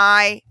 and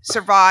I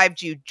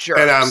survived, you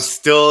jerks. And I'm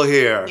still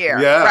here.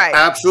 Yeah, right.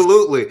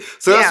 Absolutely.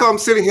 So that's why I'm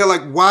sitting here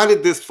like, why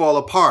did this fall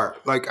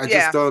apart? Like, I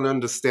just don't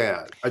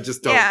understand. I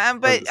just don't. Yeah,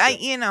 but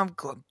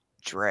understand.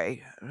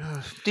 Dre.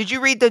 Did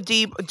you read the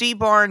D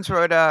Barnes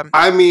wrote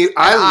I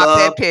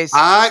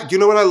you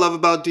know what I love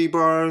about D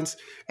Barnes?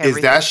 Everything.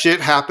 Is that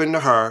shit happened to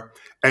her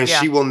and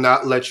she will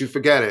not let you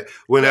forget it.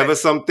 Whenever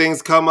some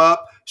things come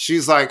up,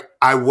 she's like,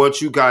 I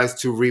want you guys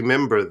to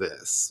remember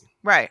this.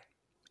 Right.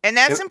 And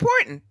that's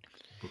important.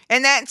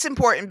 And that's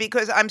important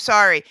because I'm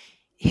sorry.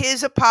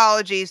 His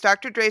apologies,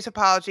 Dr. Dre's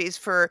apologies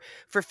for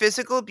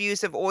physical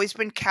abuse have always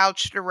been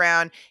couched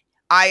around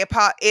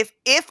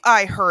if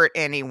I hurt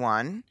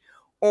anyone,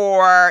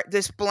 or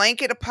this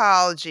blanket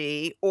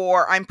apology,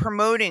 or I'm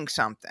promoting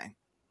something.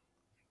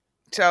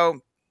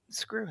 So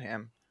screw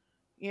him.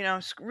 You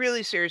know,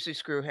 really seriously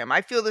screw him.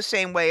 I feel the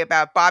same way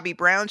about Bobby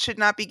Brown should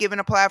not be given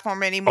a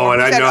platform anymore. Oh,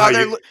 and I know how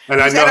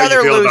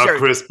you feel about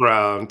Chris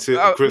Brown too.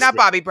 Oh, not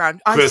Bobby Brown.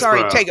 I'm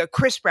sorry, take it.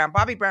 Chris Brown.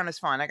 Bobby Brown is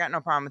fine. I got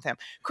no problem with him.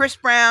 Chris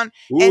Brown.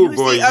 Ooh,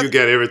 boy, you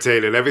get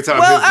irritated every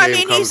time his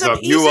name comes up.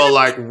 You are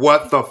like,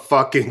 what the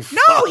fucking fuck?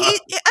 No,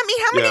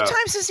 how many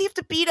times does he have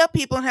to beat up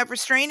people and have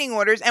restraining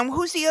orders? And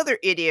who's the other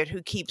idiot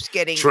who keeps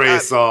getting Trey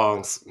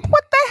Songz?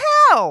 What the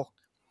hell?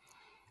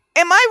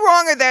 Am I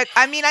wrong or that?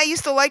 I mean, I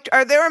used to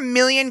are there a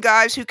million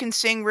guys who can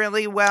sing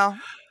really well?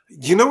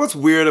 You know what's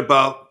weird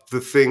about the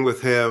thing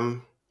with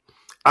him?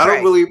 I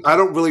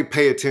don't really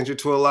pay attention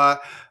to a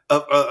lot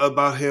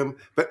about him,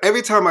 but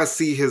every time I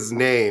see his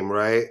name,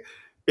 right,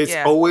 it's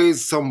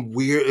always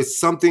it's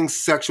something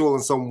sexual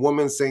and some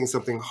woman saying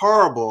something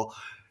horrible.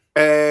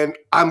 And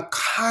I'm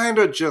kind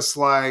of just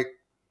like,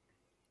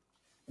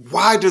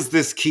 why does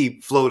this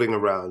keep floating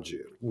around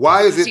you?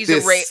 Why is it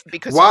this?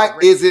 Why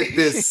is it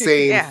this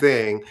same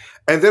thing?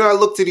 And then I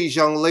look to these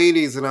young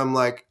ladies and I'm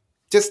like,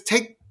 just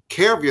take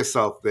care of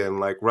yourself then,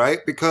 like, right?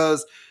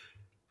 Because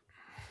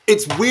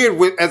it's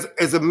weird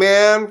as a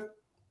man,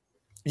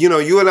 you know,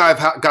 you and I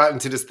have gotten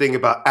to this thing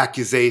about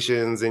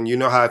accusations, and you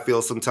know how I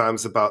feel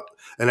sometimes about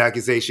an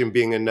accusation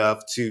being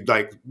enough to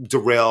like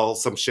derail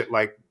some shit,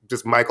 like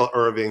this Michael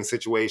Irving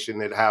situation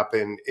that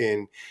happened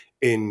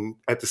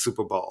at the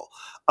Super Bowl.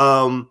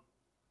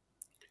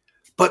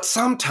 But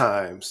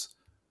sometimes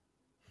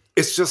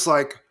it's just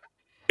like,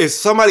 if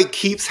somebody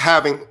keeps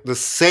having the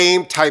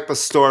same type of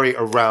story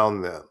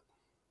around them,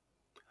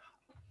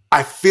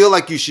 I feel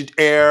like you should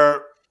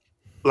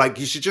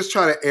just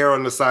try to err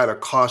on the side of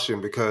caution,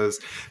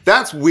 because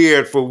that's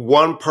weird for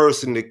one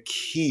person to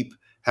keep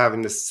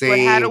having the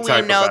same. But how do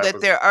we know that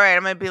they're all right?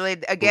 I'm going to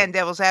be again,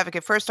 devil's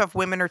advocate. First off,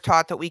 women are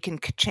taught that we can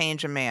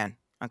change a man.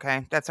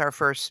 Okay, that's our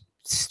first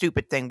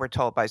stupid thing we're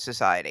told by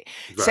society.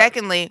 Right.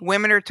 Secondly,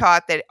 women are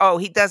taught that,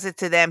 he does it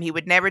to them, he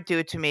would never do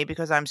it to me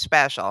because I'm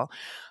special.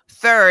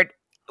 Third,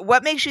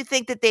 what makes you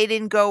think that they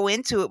didn't go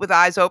into it with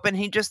eyes open?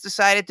 He just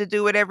decided to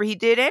do whatever he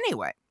did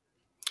anyway.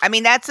 I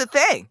mean, that's the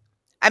thing.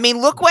 I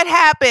mean, look what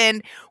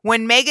happened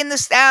when Megan Thee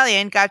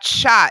Stallion got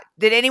shot.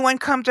 Did anyone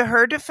come to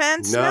her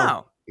defense?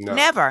 No.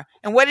 Never.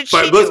 And what did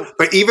she do?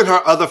 But even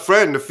her other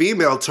friend, the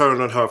female,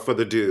 turned on her for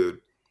the dude.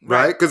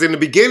 Right? Because in the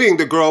beginning,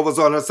 the girl was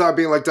on her side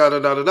being like,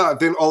 da-da-da-da-da.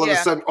 Then all of a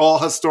sudden, all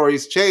her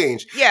stories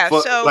change. Yeah,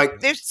 but,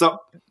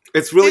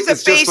 it's really...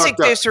 There's a basic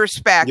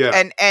disrespect.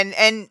 Yeah.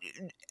 And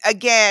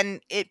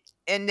again,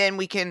 and then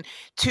we can...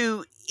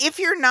 if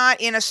you're not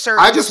in a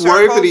certain I just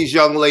worry for these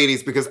young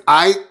ladies because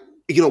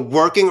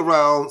working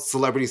around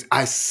celebrities,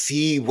 I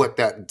see what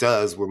that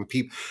does when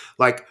people...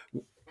 Like...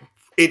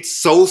 It's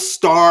so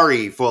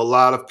starry for a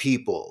lot of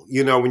people,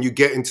 when you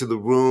get into the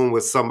room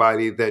with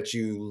somebody that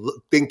you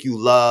think you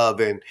love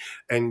and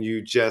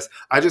you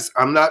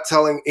I'm not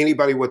telling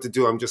anybody what to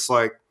do. I'm just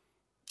like,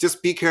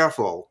 just be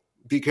careful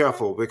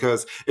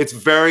because it's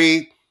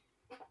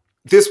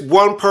this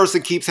one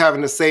person keeps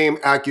having the same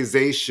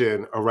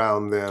accusation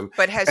around them.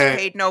 But has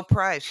paid no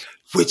price.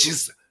 Which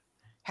is...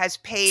 Has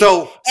paid,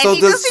 and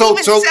he doesn't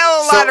even sell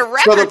a lot of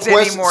records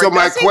anymore.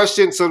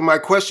 So my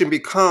question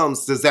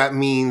becomes: does that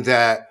mean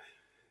that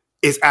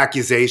it's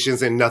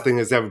accusations and nothing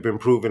has ever been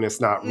proven? It's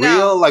not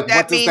real. Like,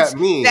 what does that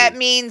mean? That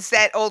means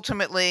that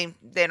ultimately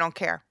they don't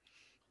care.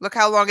 Look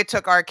how long it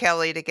took R.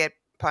 Kelly to get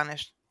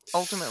punished.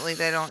 Ultimately,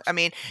 they don't. I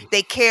mean,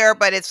 they care,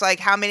 but it's like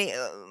how many,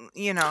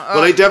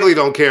 Well, they definitely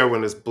don't care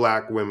when it's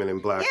black women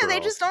and black girls. They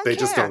just don't care. They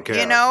just don't care.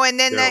 And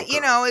then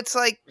it's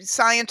like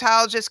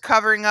Scientologists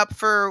covering up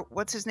for,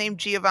 what's his name?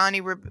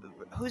 Giovanni.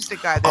 Who's the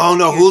guy? Oh,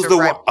 no. Who's the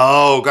one?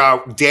 Oh,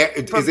 God.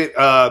 Is it?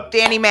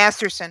 Danny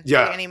Masterson.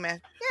 Yeah.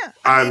 Yeah.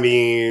 I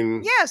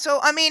mean. Yeah. So,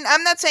 I mean,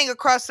 I'm not saying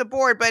across the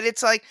board, but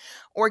it's like,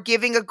 or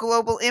giving a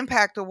Global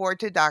Impact Award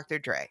to Dr.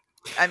 Dre.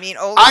 I mean,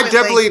 I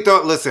definitely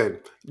thought, listen,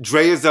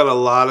 Dre has done a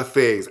lot of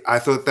things. I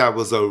thought that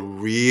was a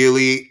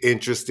really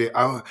interesting,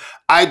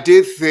 I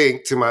did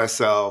think to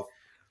myself,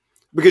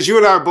 because you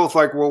and I are both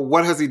like, well,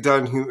 what has he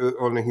done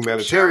on the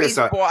humanitarian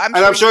side?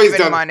 I'm sure he's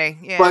done money.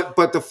 Yeah.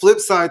 But the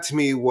flip side to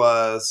me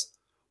was,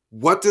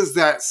 what does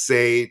that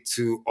say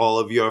to all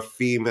of your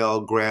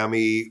female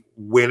Grammy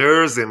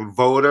winners and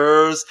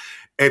voters?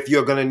 If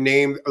you're going to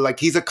name, like,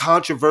 he's a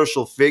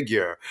controversial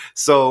figure.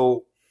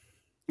 So,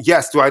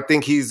 yes, do I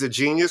think he's a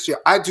genius? Yeah,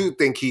 I do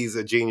think he's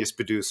a genius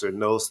producer and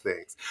those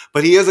things.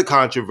 But he is a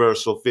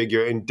controversial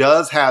figure and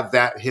does have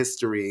that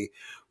history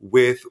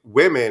with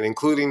women,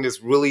 including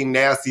this really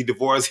nasty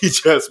divorce he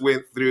just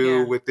went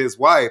through with his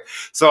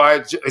wife. So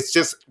it's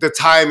just the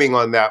timing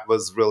on that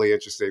was really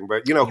interesting.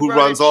 But who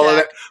runs all of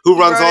that? Who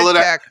runs all of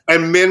that?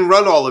 And men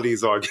run all of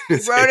these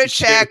organizations. He wrote a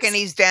check and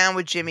he's down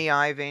with Jimmy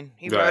Iovine.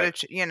 He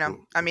wrote a,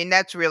 I mean,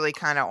 that's really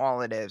kind of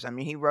all it is. I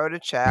mean, he wrote a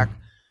check.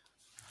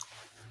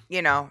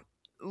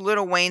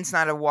 Lil Wayne's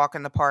not a walk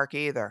in the park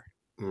either.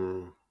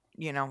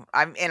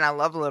 I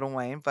love Lil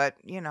Wayne, but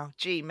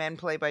men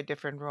play by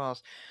different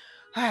rules.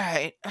 All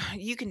right,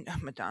 you can,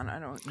 Madonna. I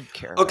don't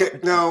care. Okay,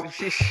 now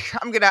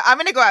I'm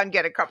gonna go out and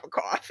get a cup of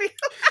coffee.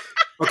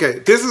 Okay,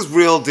 this is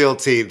real deal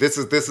tea. This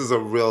is a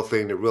real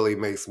thing that really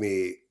makes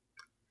me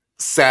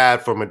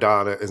sad for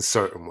Madonna in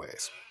certain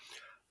ways.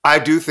 I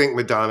do think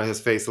Madonna has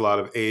faced a lot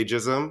of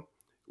ageism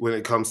when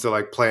it comes to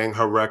like playing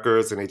her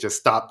records, and they just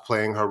stopped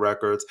playing her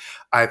records.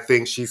 I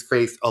think she's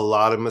faced a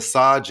lot of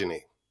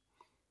misogyny.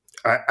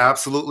 I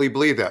absolutely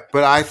believe that.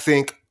 But I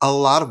think a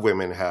lot of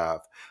women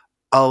have.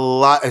 A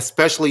lot,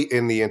 especially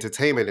in the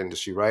entertainment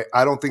industry, right?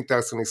 I don't think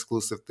that's an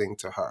exclusive thing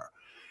to her.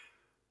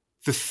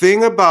 The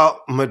thing about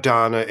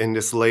Madonna in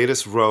this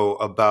latest row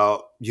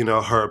about,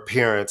 her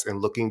appearance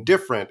and looking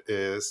different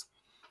is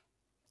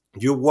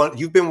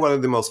you've been one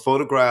of the most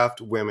photographed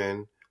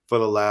women for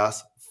the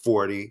last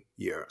 40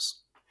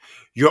 years.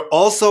 You're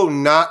also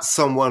not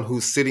someone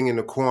who's sitting in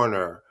the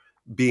corner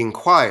being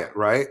quiet,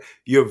 right?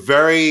 You're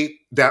very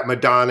that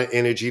Madonna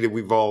energy that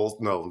we've all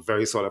known,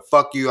 very sort of,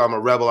 fuck you, I'm a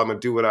rebel, I'm gonna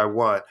do what I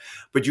want.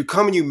 But you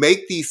come and you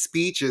make these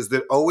speeches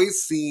that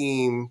always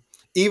seem,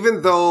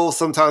 even though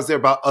sometimes they're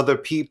about other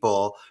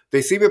people,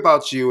 they seem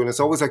about you, and it's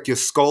always like you're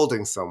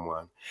scolding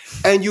someone.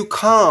 And you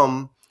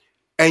come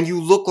and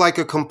you look like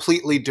a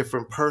completely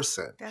different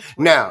person.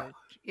 Now,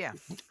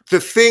 the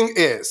thing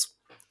is,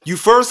 you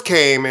first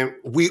came and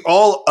we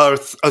all are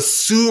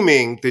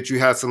assuming that you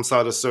had some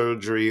sort of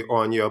surgery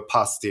on your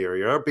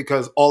posterior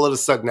because all of a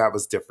sudden that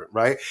was different,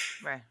 right?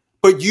 Right.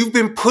 But you've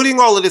been putting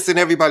all of this in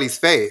everybody's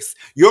face.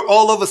 You're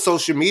all over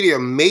social media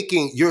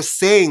you're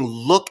saying,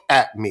 look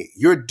at me.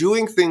 You're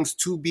doing things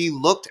to be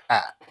looked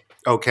at,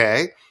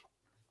 okay?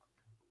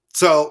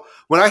 So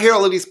when I hear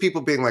all of these people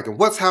being like,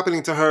 what's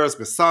happening to her is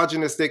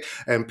misogynistic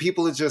and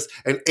people are just,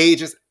 and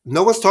ageist,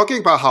 no one's talking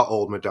about how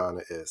old Madonna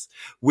is.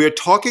 We're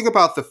talking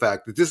about the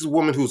fact that this is a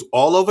woman who's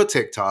all over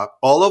TikTok,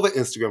 all over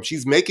Instagram.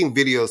 She's making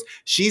videos.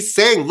 She's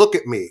saying, look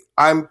at me.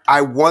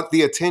 I want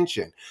the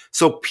attention.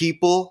 So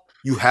people,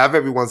 you have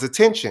everyone's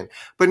attention.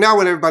 But now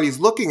when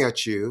everybody's looking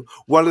at you,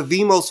 one of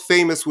the most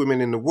famous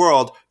women in the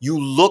world, you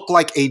look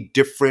like a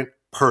different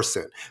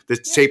person. The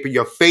shape of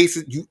your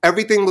face,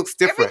 everything looks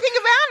different. Everything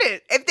about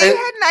it. If they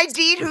hadn't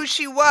ID'd who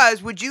she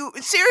was, would you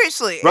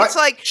seriously? Right. It's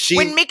like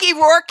when Mickey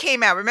Rourke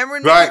came out. Remember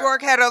when Mickey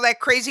Rourke had all that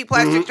crazy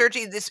plastic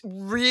surgery? This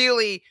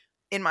really,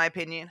 in my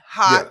opinion,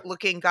 hot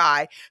looking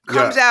guy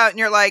comes out and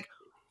you're like,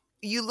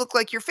 you look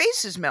like your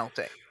face is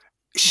melting.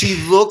 She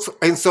looks,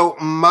 and so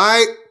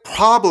my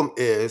problem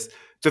is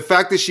the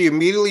fact that she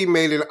immediately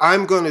made it,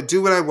 I'm going to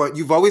do what I want.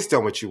 You've always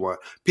done what you want.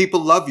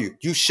 People love you.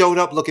 You showed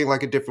up looking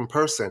like a different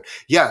person.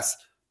 Yes,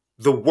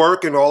 the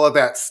work and all of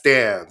that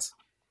stands.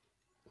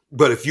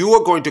 But if you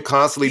are going to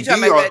constantly be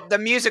on the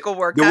musical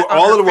work, not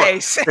all of the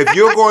face.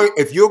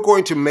 if you're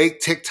going to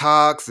make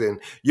TikToks and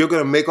you're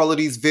going to make all of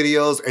these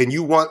videos and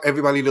you want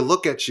everybody to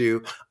look at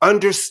you,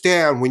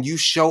 understand when you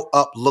show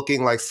up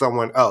looking like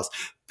someone else,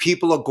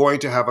 people are going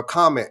to have a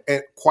comment.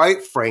 And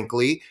quite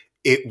frankly,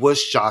 it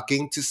was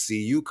shocking to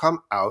see you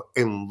come out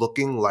and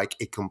looking like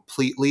a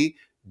completely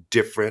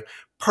different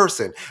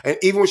person. And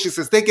even when she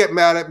says, they get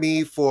mad at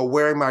me for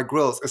wearing my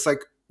grills, it's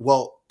like,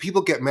 well,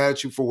 people get mad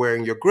at you for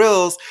wearing your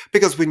grills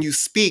because when you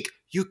speak,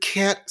 you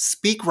can't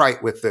speak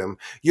right with them.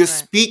 You're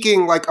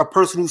speaking like a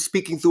person who's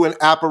speaking through an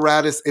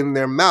apparatus in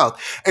their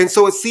mouth. And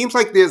so it seems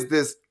like there's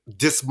this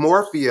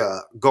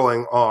dysmorphia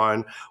going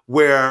on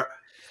where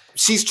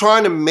she's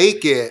trying to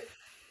make it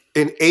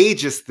an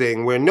ageist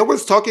thing where no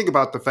one's talking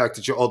about the fact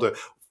that you're older.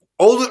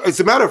 As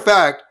a matter of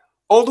fact,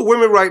 older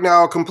women right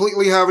now are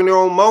completely having their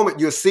own moment.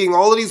 You're seeing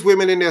all of these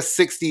women in their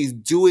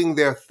 60s doing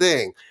their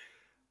thing.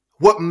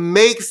 What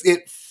makes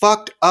it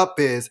fucked up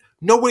is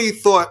nobody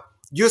thought,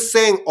 you're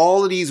saying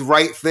all of these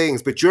right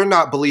things, but you're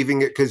not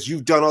believing it because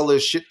you've done all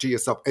this shit to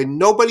yourself. And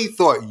nobody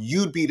thought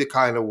you'd be the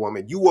kind of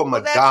woman. You were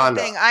Madonna. That's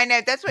the thing. I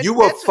know. That's what you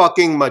were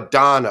fucking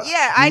Madonna.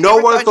 Yeah, no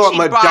one thought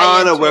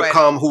Madonna would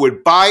come who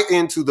would buy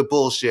into the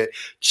bullshit,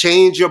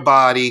 change your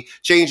body,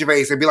 change your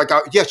face, and be like,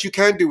 yes, you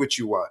can do what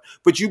you want.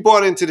 But you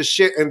bought into the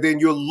shit, and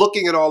then you're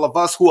looking at all of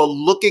us who are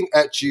looking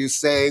at you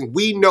saying,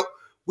 we know.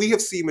 We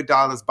have seen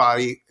Madonna's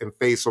body and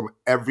face from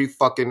every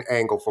fucking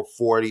angle for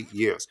 40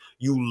 years.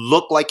 You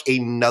look like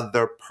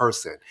another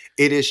person.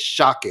 It is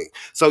shocking.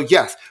 So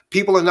yes,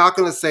 people are not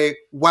going to say,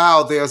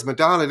 wow, there's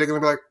Madonna. They're going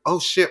to be like, oh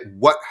shit,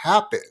 what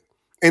happened?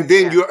 And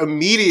then you're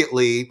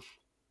immediately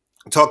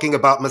talking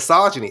about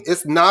misogyny.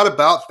 It's not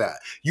about that.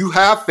 You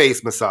have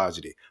faced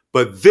misogyny,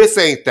 but this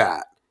ain't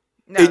that.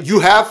 No. You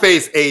have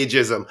faced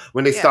ageism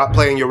when they stop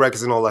playing your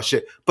records and all that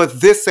shit.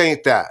 But this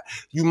ain't that.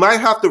 You might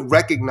have to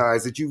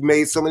recognize that you've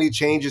made so many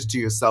changes to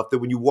yourself that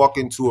when you walk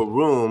into a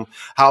room,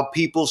 how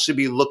people should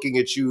be looking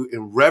at you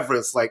in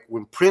reverence. Like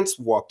when Prince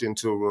walked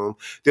into a room,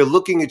 they're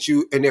looking at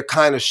you and they're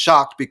kind of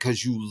shocked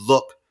because you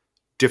look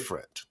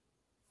different.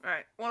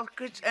 Right. Well,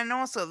 and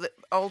also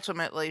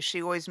ultimately,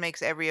 she always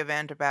makes every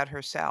event about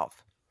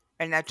herself.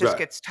 And that just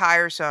gets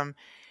tiresome.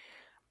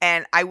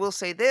 And I will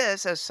say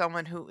this as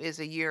someone who is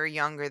a year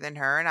younger than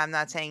her, and I'm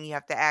not saying you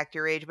have to act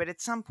your age, but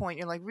at some point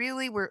you're like,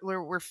 really?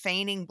 We're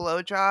feigning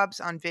blowjobs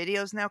on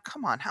videos now?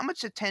 Come on. How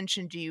much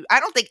attention do you...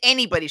 I don't think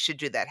anybody should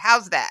do that.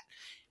 How's that?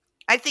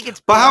 I think it's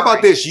boring. But how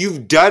about this?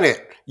 You've done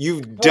it.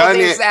 You've done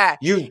it. That.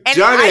 You've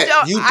done it.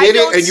 You did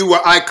it and you were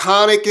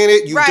iconic in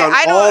it. You've done all the things.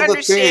 I don't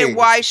understand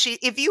why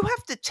if you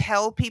have to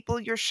tell people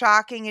you're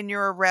shocking and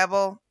you're a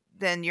rebel,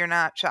 then you're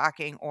not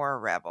shocking or a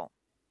rebel.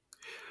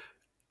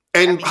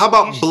 And how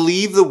about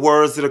believe the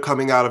words that are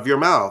coming out of your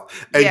mouth?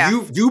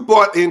 And you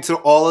bought into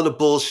all of the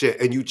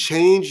bullshit and you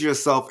change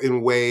yourself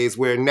in ways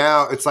where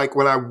now it's like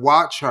when I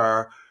watch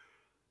her,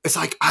 it's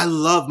like, I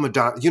love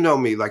Madonna. You know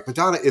me, like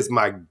Madonna is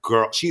my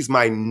girl. She's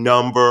my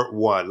number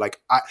one.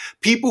 Like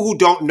people who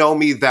don't know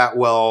me that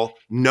well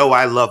know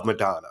I love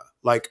Madonna.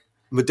 Like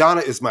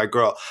Madonna is my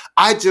girl.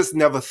 I just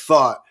never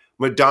thought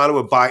Madonna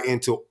would buy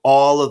into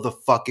all of the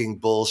fucking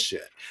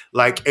bullshit.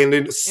 Like, and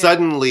then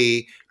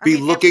suddenly be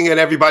looking at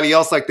everybody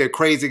else like they're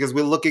crazy because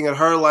we're looking at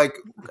her like,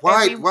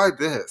 why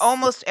this?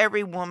 Almost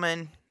every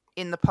woman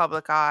in the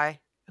public eye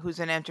who's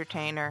an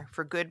entertainer,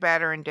 for good,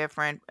 bad, or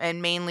indifferent,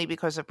 and mainly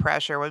because of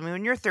pressure. I mean,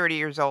 when you're 30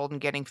 years old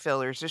and getting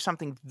fillers, there's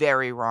something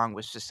very wrong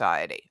with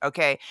society,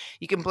 okay?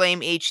 You can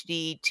blame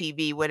HD,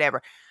 TV,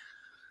 whatever.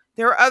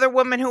 There are other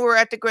women who are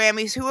at the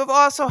Grammys who have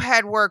also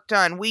had work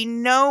done. We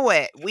know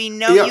it. We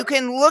know you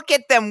can look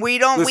at them. We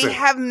don't. Listen, we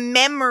have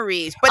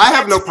memories. But I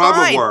have no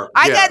problem with work.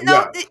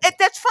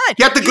 That's fine.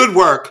 Get the good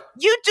work.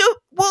 You do.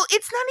 Well,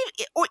 it's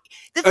not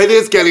even. It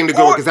is getting the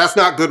good work because that's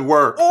not good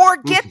work. Or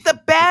get the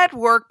bad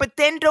work, but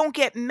then don't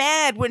get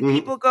mad when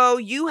people go,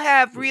 you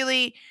have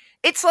really...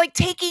 It's like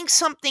taking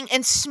something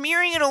and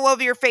smearing it all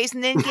over your face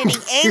and then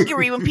getting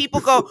angry when people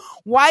go,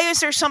 why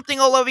is there something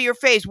all over your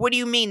face? What do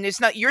you mean?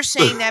 It's not, you're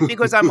saying that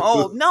because I'm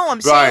old. No,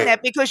 I'm saying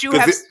that because you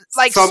have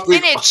like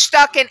spinach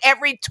stuck in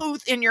every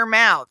tooth in your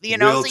mouth, you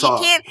know? So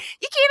you can't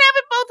have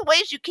it both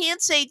ways. You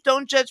can't say,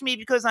 don't judge me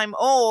because I'm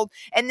old.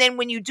 And then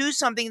when you do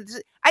something,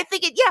 I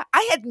think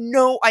I had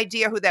no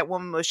idea who that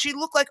woman was. She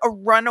looked like a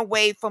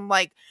runaway from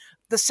like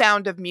The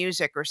Sound of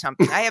Music or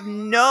something. I have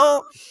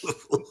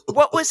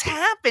what was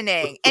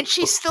happening. And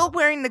she's still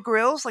wearing the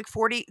grills like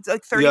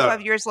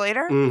 35 years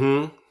later.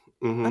 I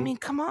mean,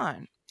 come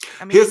on.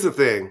 Here's the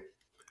thing.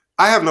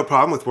 I have no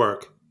problem with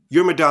work.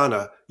 You're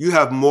Madonna. You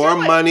have more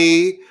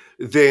money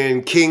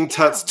than King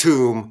Tut's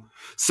tomb.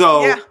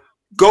 So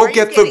go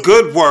get the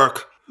good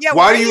work. Yeah,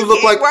 why do you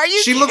look like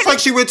she looks like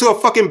she went to a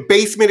fucking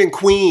basement in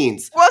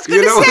Queens? Well, I was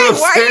going to say,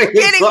 why are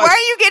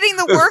you getting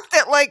the work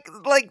that like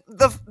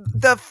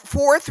the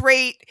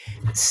fourth-rate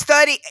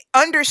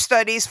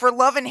understudies for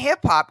Love and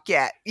Hip Hop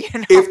get? You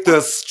know? If the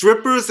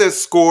strippers at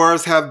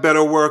Scores have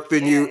better work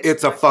than you,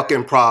 it's a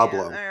fucking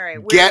problem. Yeah. All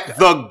right, get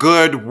the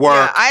good work.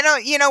 Yeah, I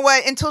don't. You know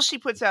what? Until she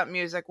puts out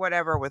music,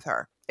 whatever with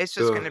her, it's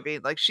just going to be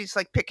like she's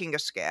like picking a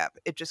scab.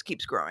 It just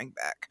keeps growing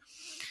back.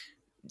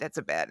 That's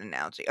a bad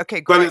analogy.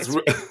 Okay,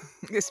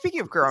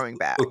 speaking of growing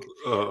back.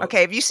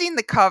 Okay, have you seen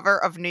the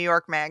cover of New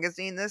York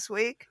Magazine this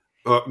week?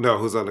 No,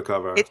 who's on the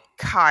cover? It's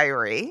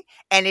Kyrie,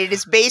 and it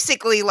is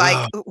basically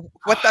like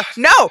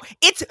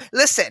it's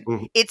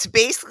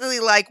basically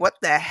like, what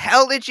the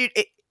hell did you?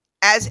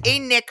 As a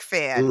Knicks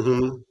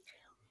fan,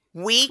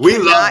 we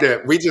loved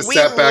it. We just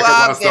sat back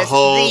and watched the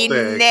whole thing.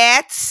 The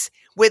Nets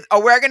with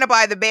we're going to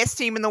buy the best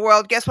team in the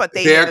world. Guess what?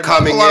 They're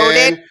coming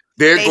in.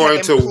 They're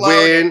going to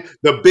win.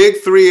 The big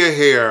three are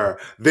here.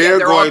 They're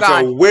going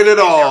to win it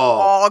all. They're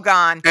all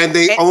gone. And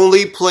they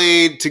only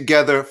played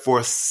together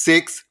for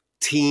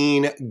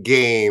 16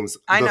 games.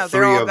 I know.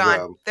 They're all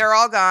gone. They're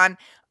all gone.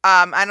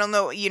 I don't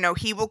know. You know,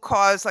 he will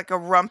cause like a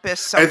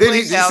rumpus. And then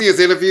did you see his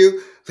interview?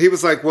 He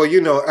was like, well,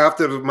 you know,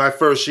 after my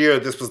first year,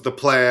 this was the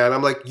plan.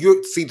 I'm like,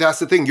 that's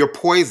the thing. You're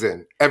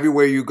poison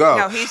everywhere you go.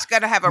 No, he's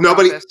going to have a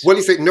rumpus. What do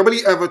you say? Nobody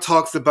ever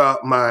talks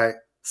about my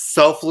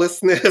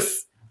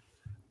selflessness.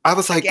 I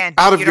was like, again,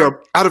 out of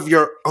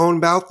your own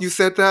mouth, you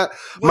said that.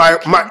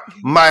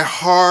 My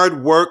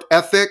hard work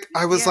ethic.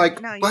 I was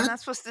like, no, what? You're not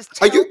supposed to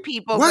tell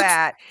people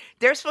that.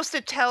 They're supposed to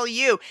tell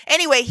you.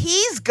 Anyway,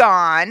 he's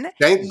gone.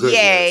 Thank goodness.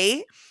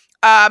 Yay.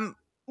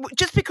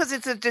 Just because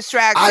it's a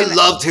distraction. I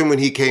loved him when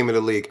he came in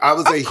the league. I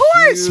was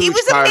huge he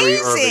was Kyrie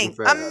amazing,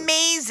 Irving fan.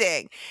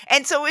 Amazing.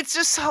 And so it's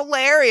just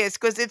hilarious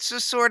because it's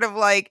just sort of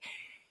like,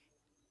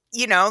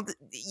 you know,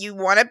 you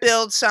want to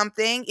build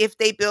something. If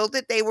they build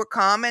it, they will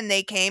come, and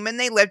they came and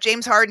they left.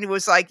 James Harden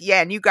was like,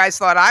 yeah, and you guys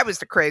thought I was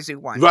the crazy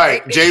one.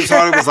 Right. James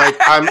Harden was like,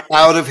 I'm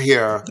out of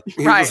here.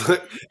 Right.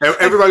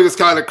 Everybody was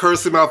kind of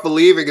cursing him out for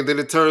leaving, and then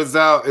it turns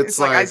out it's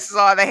like I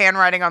saw the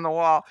handwriting on the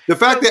wall. The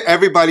fact that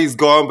everybody's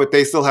gone, but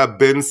they still have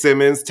Ben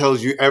Simmons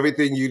tells you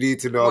everything you need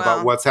to know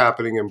about what's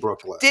happening in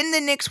Brooklyn. Didn't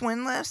the Knicks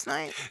win last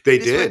night?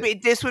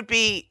 This would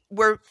be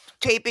we're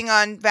taping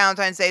on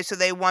Valentine's Day, so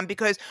they won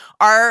because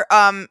our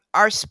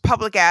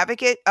public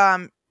advocate,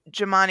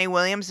 Jamani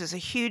Williams, is a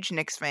huge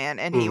Knicks fan,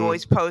 and he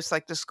always posts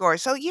like the score.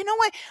 So you know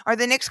what? Are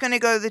the Knicks going to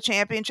go to the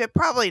championship?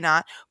 Probably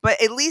not,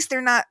 but at least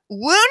they're not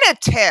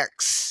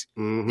lunatics.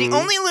 The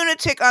only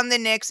lunatic on the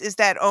Knicks is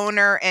that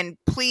owner, and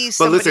please.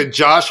 But listen,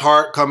 Josh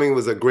Hart coming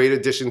was a great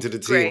addition to the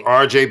team.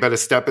 RJ better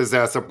step his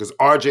ass up because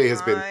RJ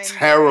has been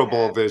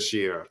terrible this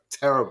year.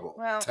 Terrible.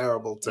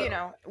 You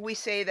know, we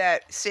say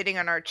that sitting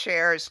on our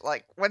chairs.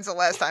 Like, when's the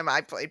last time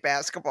I played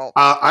basketball?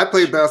 I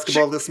played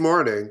basketball this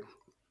morning.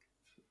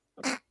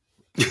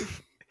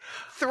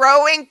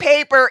 Throwing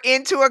paper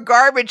into a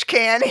garbage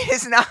can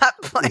is not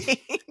playing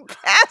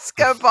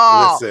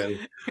basketball. Listen,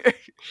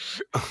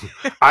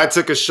 I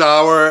took a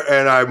shower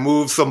and I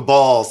moved some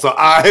balls, so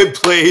I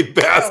played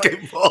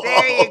basketball.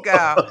 There you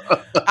go.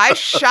 I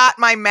shot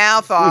my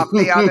mouth off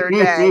the other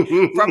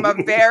day from a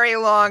very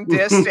long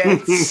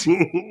distance.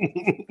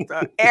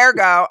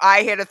 Ergo,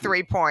 I hit a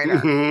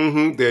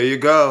 3-pointer. There you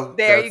go.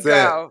 There you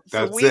go.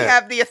 So we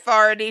have the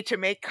authority to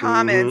make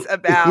comments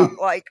about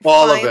like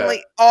all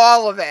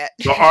of it.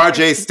 So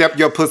RJ, step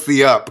your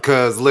pussy up,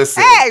 because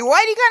listen. Hey,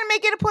 why do you gotta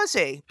make it a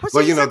pussy?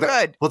 Pussy is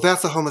good. Well,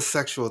 that's a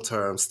homosexual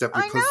term. Step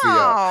your pussy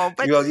up.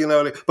 But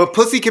but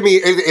pussy can mean.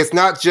 It's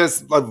not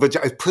just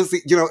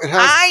pussy. You know, it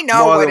has. I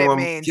know more what than it one,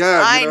 means.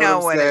 Yeah, I know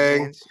what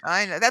it means.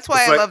 I know. That's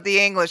why I love the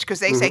English,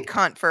 because they say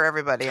cunt for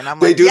everybody, and I'm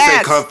like, they do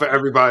say cunt for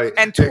everybody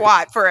and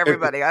twat for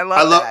everybody. I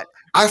love that.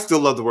 I still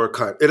love the word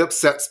cunt. It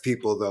upsets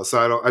people though,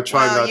 so I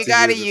try not to use it. You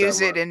gotta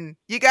use it, and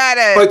you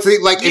gotta. But see,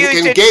 like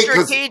in gay,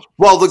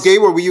 the gay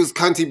word we use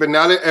cunty, but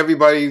now that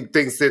everybody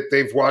thinks that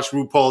they've watched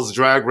RuPaul's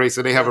Drag Race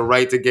and they have a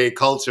right to gay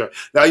culture,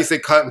 now you say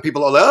cunt and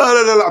people are like,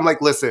 oh, I'm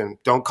like, listen,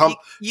 don't come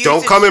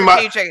in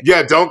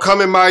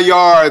my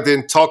yard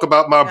and talk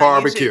about my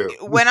barbecue.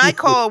 When I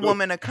call a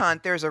woman a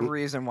cunt, there's a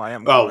reason why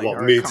I'm.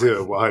 Me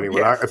too. Well, honey,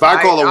 if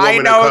I call a woman a cunt,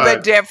 I know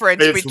the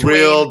difference. It's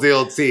real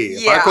deal tea.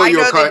 If I call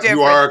you a cunt,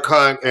 you are a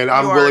cunt, and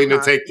I'm willing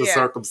to take the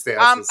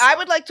circumstances. I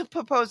would like to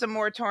propose a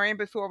moratorium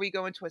before we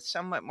go into a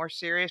somewhat more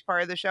serious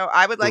part of the show.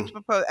 I would like to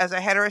propose, as a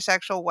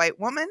heterosexual white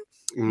woman,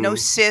 no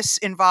cis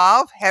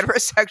involved,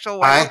 heterosexual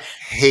white woman.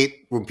 I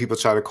hate when people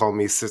try to call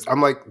me cis.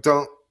 I'm like,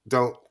 don't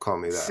call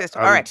me that. Cis.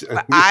 All right.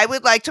 But I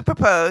would like to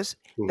propose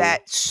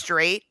that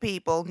straight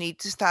people need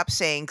to stop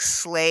saying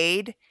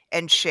Slade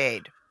and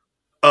shade.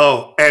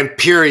 Oh, and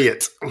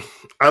period.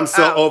 I'm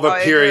so over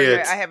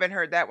period. I haven't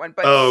heard that one,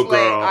 but slay.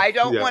 Girl. I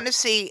don't want to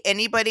see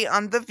anybody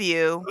on The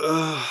View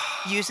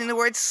using the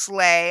word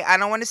slay. I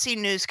don't want to see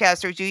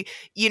newscasters.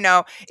 You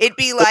know, it'd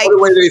be like the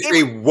way they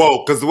say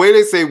woke, because the way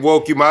they say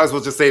woke, you might as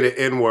well just say the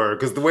N word.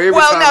 Because the way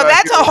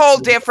that's a whole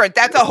different.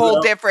 That's a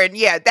whole different.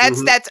 Yeah,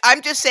 that's.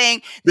 I'm just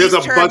saying. There's a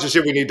bunch of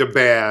shit we need to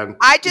ban.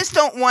 I just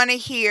don't want to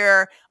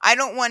hear. I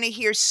don't want to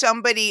hear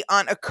somebody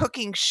on a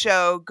cooking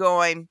show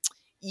going,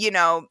 you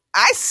know,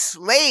 I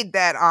slayed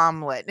that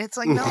omelet. And it's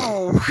like,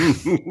 no,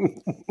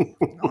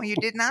 no, you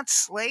did not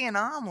slay an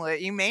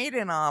omelet. You made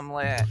an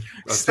omelet.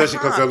 Especially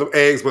because the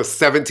eggs were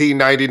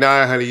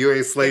 $17.99, honey. You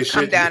ain't slay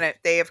shit.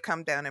 They have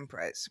come down in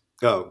price.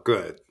 Oh,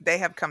 good. They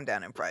have come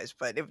down in price.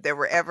 But if there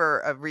were ever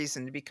a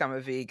reason to become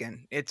a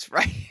vegan, it's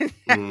right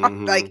now.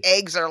 Like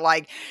eggs are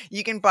like,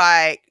 you can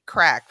buy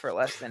crack for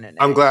less than an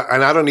egg. I'm glad.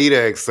 And I don't eat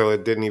eggs, so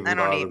it didn't even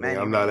bother me.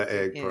 I'm not an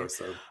egg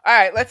person. All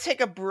right, let's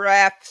take a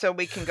breath so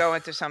we can go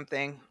into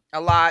something. A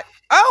lot.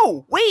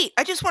 Oh, wait.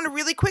 I just want to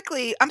really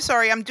quickly. I'm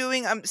sorry. I'm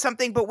doing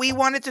something, but we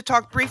wanted to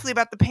talk briefly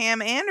about the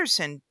Pam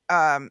Anderson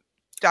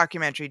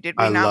documentary. Did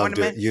we not want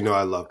to mention? You know,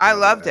 I loved it. I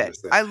loved it.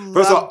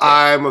 First of all,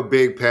 I'm a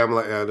big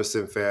Pamela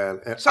Anderson fan.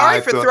 And sorry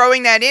for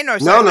throwing that in or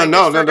something.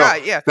 No.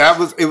 Yeah.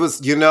 It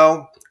was, you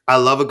know, I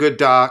love a good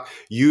doc.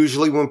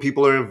 Usually when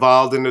people are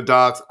involved in the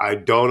docs, I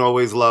don't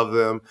always love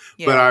them,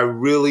 but I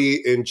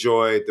really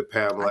enjoyed the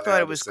Pamela Anderson. I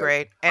thought it was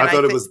great. And I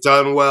thought it was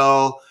done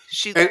well.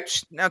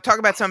 Now talk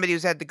about somebody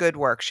who's had the good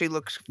work. She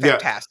looks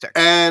fantastic.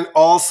 Yeah. And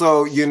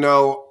also, you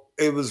know,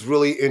 it was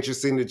really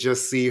interesting to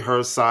just see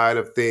her side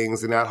of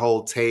things and that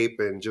whole tape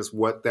and just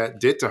what that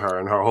did to her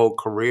and her whole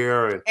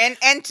career. And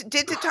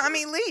did to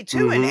Tommy Lee,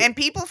 too. And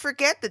people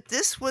forget that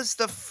this was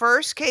the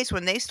first case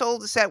when they stole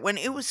the set, when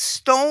it was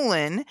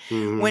stolen.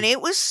 When it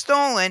was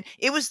stolen,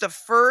 it was the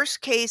first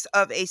case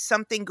of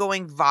something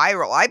going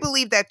viral. I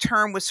believe that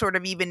term was sort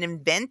of even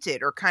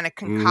invented or kind of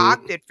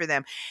concocted for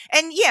them.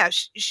 And yeah,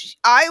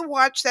 I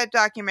watched that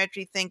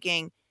documentary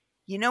thinking,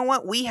 you know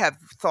what? We have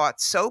thought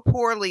so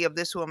poorly of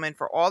this woman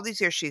for all these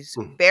years. She's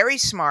very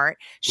smart.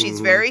 She's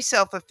very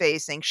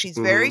self-effacing. She's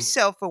very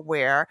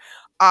self-aware.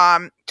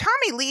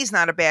 Tommy Lee's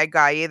not a bad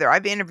guy either.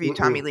 I've interviewed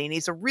Tommy Lee, and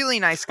he's a really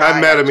nice guy. I've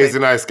met him. He's a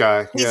nice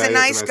guy. He's a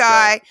nice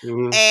guy.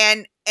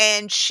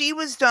 And she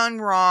was done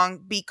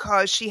wrong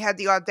because she had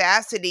the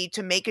audacity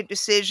to make a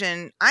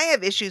decision. I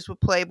have issues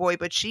with Playboy,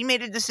 but she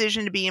made a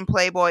decision to be in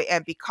Playboy,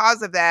 and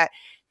because of that,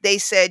 they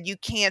said you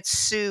can't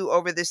sue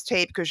over this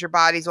tape because your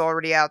body's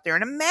already out there.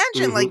 And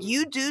imagine like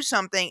you do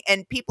something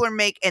and people are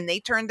and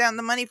they turned down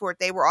the money for it.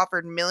 They were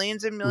offered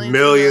millions and millions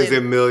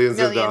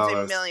of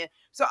dollars.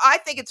 So I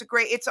think it's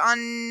on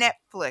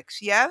Netflix.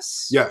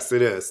 Yes. Yes,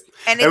 it is.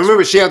 And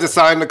remember, she had to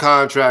sign the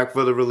contract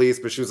for the release,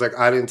 but she was like,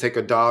 I didn't take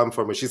a dime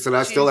from it. She said,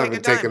 I still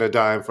haven't taken a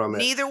dime from it.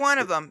 Neither one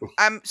of them.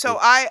 So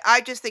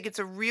I just think it's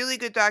a really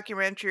good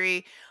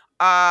documentary.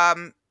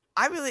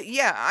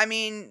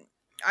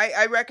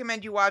 I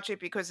recommend you watch it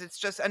because it's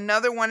just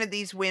another one of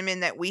these women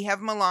that we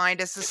have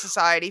maligned as a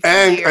society for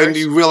years. And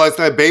you realize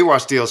that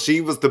Baywatch deal, she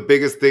was the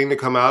biggest thing to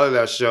come out of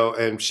that show,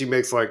 and she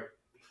makes like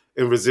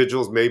in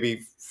residuals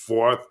maybe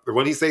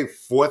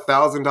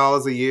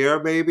 $4,000 a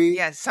year, maybe?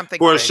 Yeah, something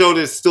for a show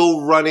that's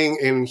still running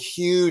in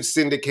huge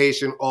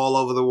syndication all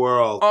over the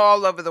world.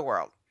 All over the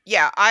world.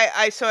 Yeah,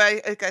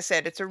 like I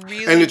said, it's a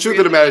really. And the truth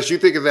of the matter is, you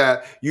think of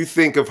that, you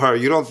think of her.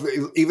 You don't,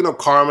 even though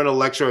Carmen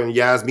Electra and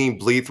Yasmin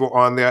Bleeth were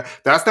on there,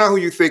 that's not who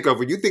you think of.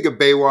 When you think of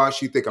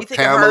Baywatch, you think of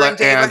Pamela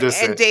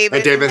Anderson and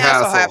David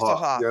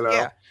Hasselhoff. You know?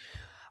 Yeah.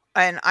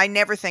 And I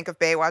never think of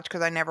Baywatch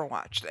because I never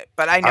watched it,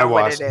 but I know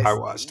what it is. I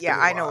watched. Yeah,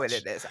 I know what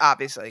it is.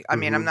 Obviously, I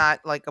mean, I'm not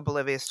like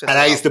oblivious to. And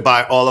I used to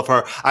buy all of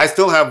her. I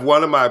still have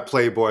one of my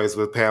Playboys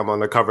with Pam on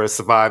the cover.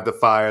 Survived the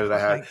fire that I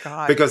had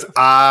because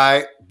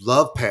I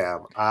love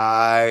Pam.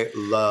 I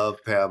love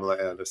Pamela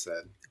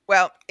Anderson.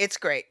 Well, it's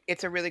great.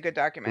 It's a really good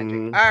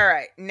documentary. All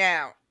right,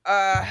 now,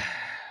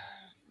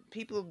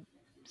 people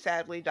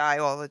sadly die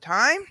all the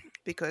time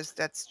because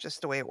that's just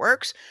the way it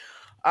works.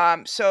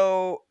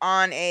 So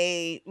on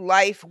a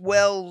life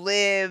well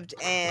lived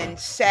and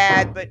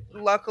sad, but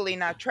luckily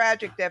not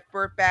tragic death,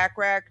 Burt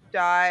Bacharach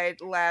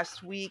died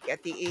last week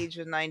at the age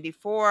of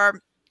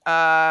 94.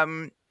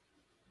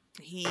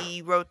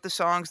 He wrote the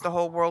songs The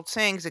Whole World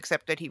Sings,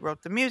 except that he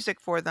wrote the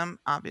music for them,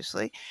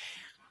 obviously.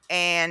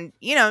 And,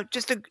 you know,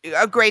 just a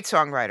great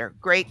songwriter,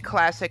 great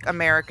classic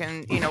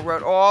American,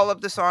 wrote all of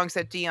the songs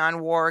that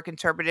Dionne Warwick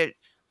interpreted.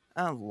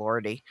 Oh,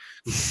 Lordy.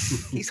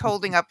 He's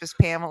holding up his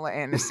Pamela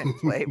Anderson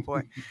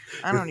Playboy.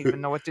 I don't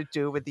even know what to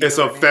do with the. It's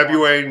on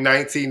February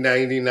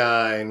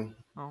 1999.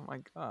 Oh, my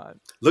God.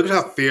 Look at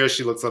how fierce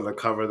she looks on the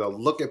cover, though.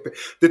 Look at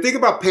the thing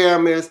about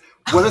Pam is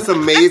what is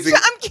amazing.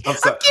 I'm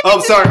sorry.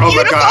 Oh,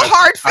 my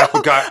God. I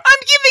forgot.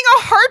 I'm giving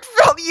a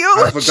heartfelt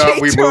eulogy. I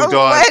forgot we moved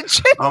on.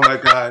 Legend. Oh, my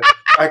God.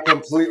 I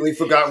completely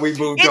forgot we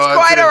moved on. It's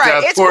quite all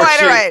right. It's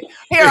quite all right.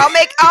 Here,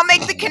 I'll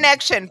make the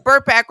connection.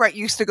 Burt Bacharach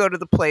used to go to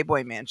the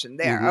Playboy Mansion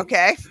there.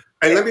 Okay.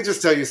 And let me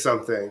just tell you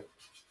something.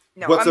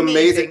 No, what's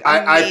amazing,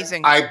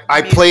 amazing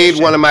I played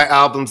one of my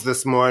albums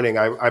this morning.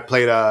 I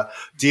played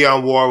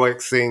Dionne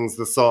Warwick sings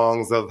the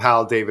songs of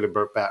Hal David and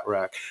Burt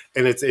Bacharach,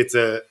 and it's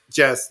a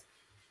just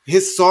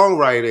his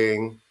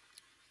songwriting,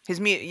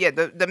 his music.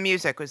 The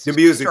music was the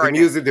music,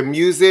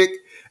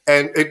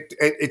 and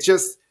it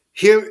just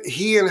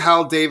he and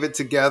Hal David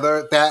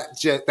together.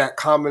 That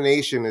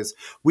combination is,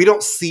 we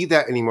don't see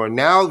that anymore.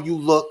 Now you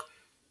look,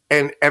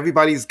 and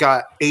everybody's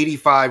got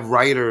 85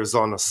 writers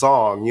on a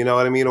song, you know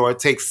what I mean? Or it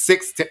takes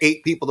 6 to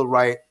 8 people to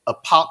write a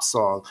pop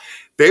song.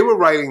 They were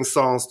writing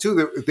songs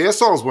too. Their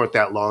songs weren't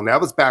that long. That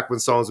was back when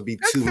songs would be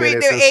 2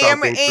 minutes and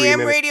something, 3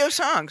 minutes. Radio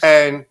songs.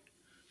 And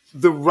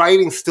the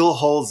writing still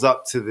holds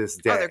up to this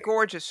day. Oh, they're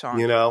gorgeous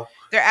songs. You know?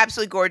 They're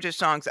absolutely gorgeous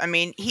songs. I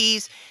mean,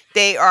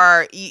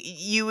 they're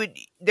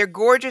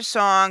gorgeous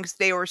songs.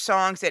 They were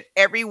songs that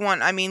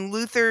everyone, I mean,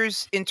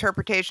 Luther's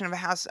interpretation of a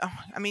house,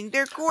 I mean,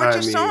 they're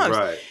gorgeous songs.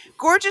 Right.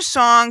 Gorgeous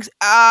songs.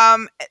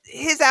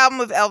 His album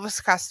with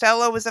Elvis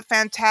Costello was a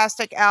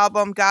fantastic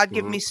album. God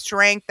Give Me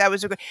Strength. That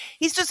was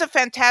he's just a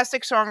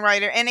fantastic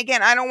songwriter. And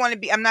again, I'm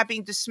not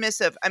being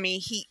dismissive. I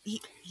mean, he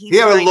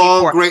had a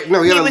long, great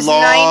life. Absolutely.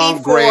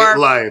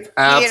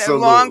 He had a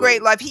long,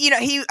 great life.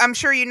 I'm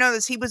sure you know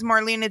this. He was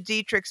Marlene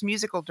Dietrich's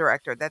musical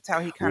director. That's how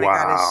he kind of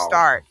got his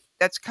start.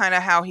 That's kind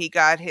of how he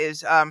got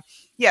his,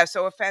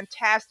 so a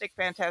fantastic,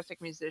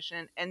 fantastic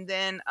musician. And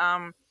then,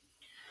 on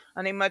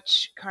a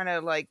much kind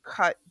of like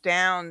cut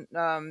down,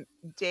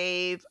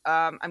 Dave,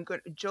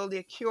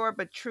 Joliet Cure,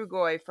 but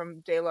Trugoy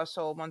from De La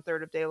Soul,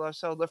 1/3 of De La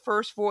Soul, the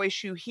first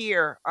voice you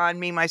hear on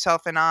Me,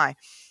 Myself, and I.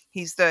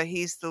 He's the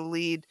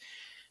lead,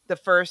 the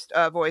first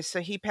voice. So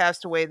he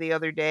passed away the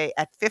other day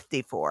at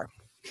 54.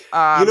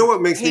 You know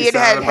what makes me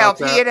sad about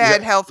that? He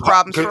had health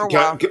problems for a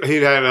while. He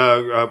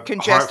had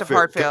congestive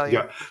heart failure.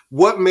 Yeah.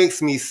 What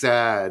makes me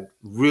sad,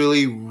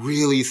 really,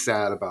 really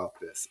sad about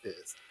this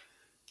is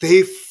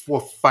they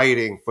were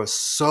fighting for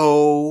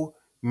so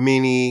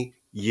many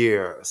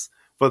years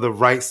for the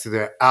rights to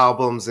their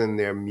albums and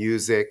their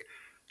music,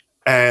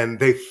 and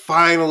they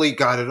finally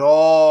got it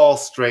all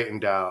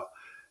straightened out.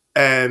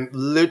 And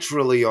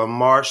literally on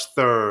March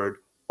 3rd,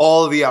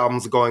 all of the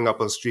albums are going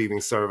up on streaming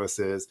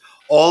services.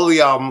 All of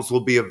the albums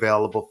will be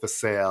available for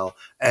sale.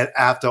 And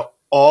after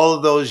all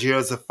of those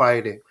years of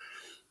fighting,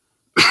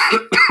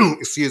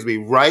 excuse me,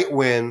 right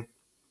when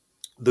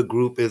the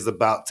group is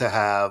about to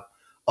have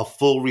a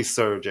full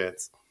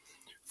resurgence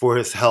for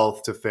his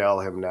health to fail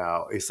him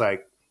now, it's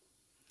like,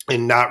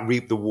 and not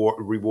reap the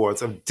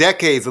rewards of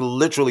decades of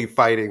literally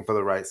fighting for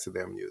the rights to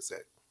their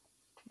music.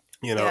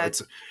 You know,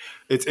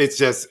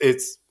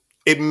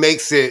 it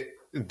makes it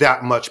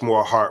that much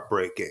more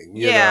heartbreaking,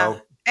 you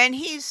know? And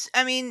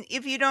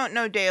if you don't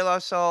know De La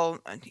Soul.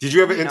 Did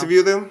you ever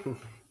interview them?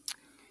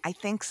 I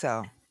think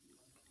so.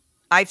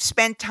 I've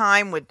spent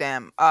time with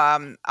them.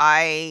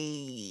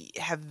 I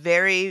have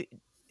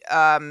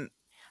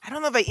I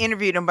don't know if I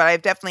interviewed them, but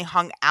I've definitely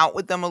hung out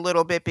with them a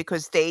little bit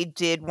because they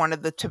did one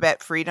of the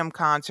Tibet Freedom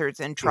concerts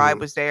and Tribe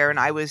was there,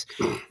 and I was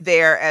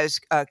there as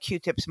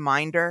Q-Tip's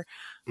minder.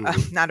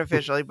 Not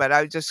officially, but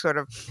I was just sort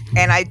of,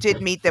 and I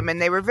did meet them,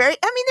 and they were they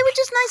were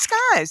just nice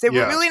guys. They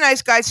were really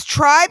nice guys.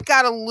 Tribe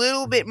got a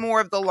little bit more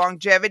of the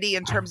longevity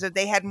in terms of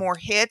they had more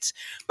hits,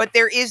 but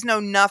there is no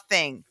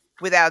nothing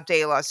without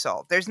De La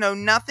Soul. There's no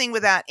nothing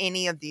without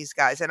any of these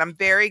guys, and I'm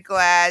very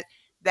glad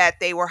that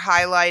they were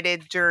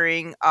highlighted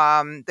during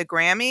the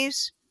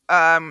Grammys.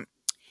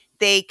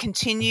 They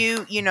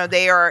continue,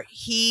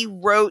 he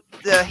wrote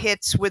the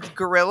hits with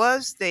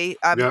Gorillaz.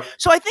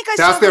 So I think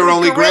that's their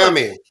only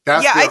Grammy.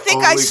 I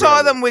think I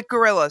saw them with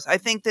Gorillaz. I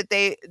think that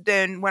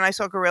when I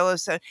saw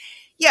Gorillaz,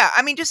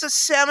 just a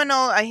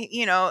seminal,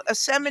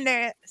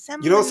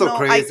 so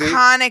crazy?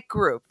 Iconic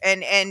group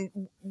and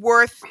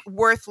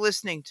worth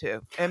listening to.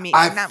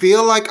 I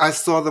feel like I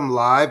saw them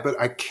live, but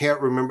I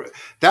can't remember.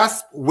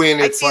 That's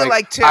when it's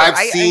I've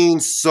seen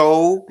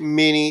so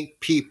many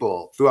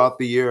people throughout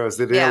the years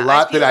that there are a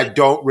lot that I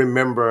don't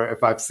remember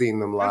if I've seen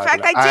them live. In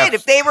fact, I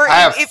did. I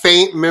have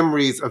faint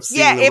memories of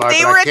seeing them live. Yeah, if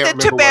they were at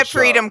the Tibet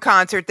Freedom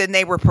concert, then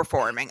they were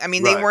performing.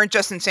 They weren't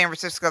just in San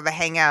Francisco to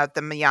hang out at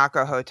the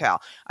Miyako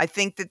Hotel. I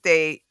think that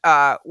they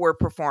were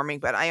performing,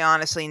 but I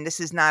honestly, and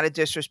this is not a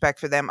disrespect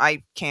for them,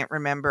 I can't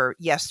remember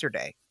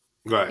yesterday.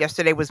 Right.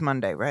 Yesterday was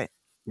Monday, right?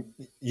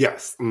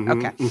 Yes.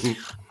 Mm-hmm. Okay.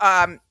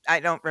 I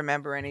don't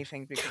remember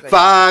anything because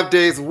 5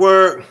 days of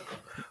work,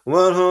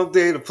 one whole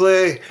day to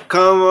play.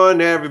 Come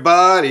on,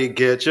 everybody,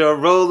 get your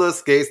roller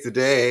skates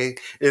today.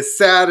 It's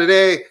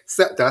Saturday.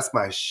 That's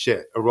my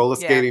shit. A roller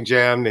skating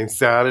jam named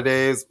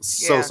Saturdays.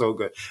 So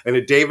good. And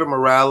then David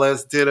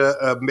Morales did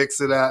a mix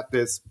of that.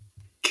 This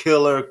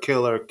killer.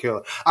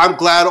 I'm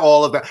glad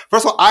all of that.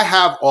 First of all, I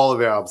have all of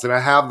their albums and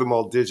I have them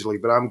all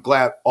digitally, but I'm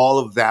glad all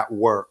of that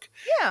work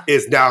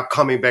is now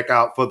coming back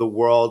out for the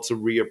world to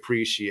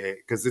reappreciate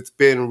because it's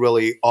been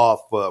really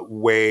off for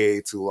way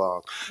too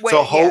long.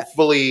 So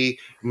hopefully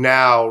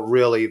now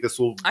really this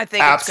will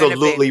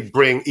absolutely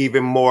bring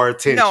even more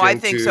attention. No, I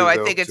think so. I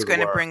think it's going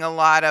to bring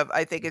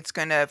I think it's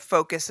going to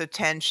focus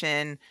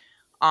attention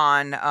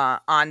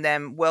on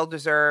them. Well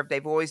deserved.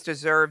 They've always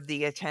deserved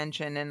the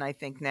attention, and I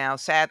think now,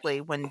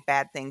 sadly, when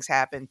bad things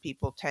happen,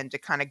 people tend to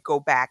kind of go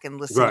back and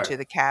listen to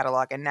the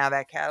catalog, and now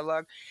that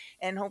catalog,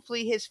 and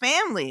hopefully his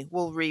family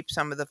will reap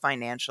some of the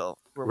financial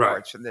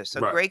rewards from this. So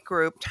great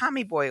group.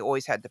 Tommy Boy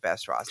always had the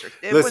best roster.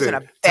 It wasn't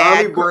a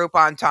bad group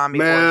on Tommy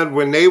Boy. Man,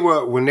 when they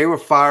were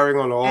firing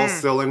on all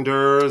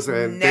cylinders,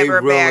 and they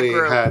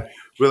really had.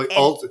 Really,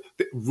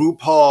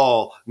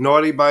 RuPaul,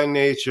 Naughty by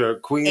Nature,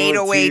 Queen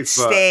 808 Latifah,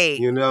 State.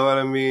 You know what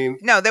I mean?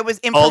 No, there was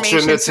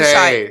Information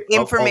Society.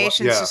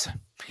 Information Society.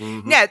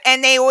 Yeah,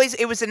 and it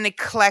was an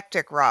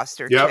eclectic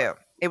roster too.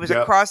 It was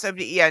across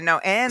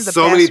and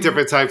so many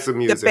different types of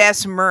music. The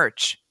best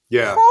merch.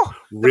 Yeah,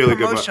 really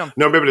good merch.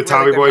 No, remember the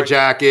Tommy Boy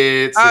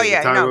jackets? Oh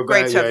yeah,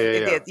 great stuff.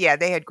 Yeah,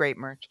 they had great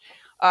merch.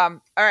 All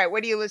right,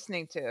 what are you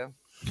listening to?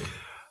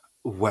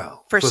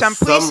 Well, for some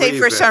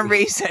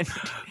reason.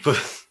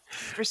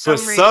 For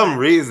some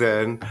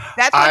reason,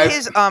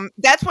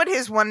 that's what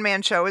his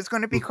one-man show is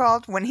going to be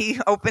called when he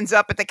opens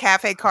up at the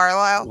Cafe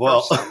Carlisle.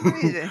 Well,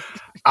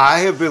 I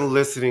have been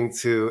listening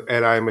to,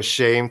 and I'm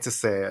ashamed to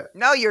say it.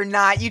 No, you're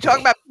not. You talk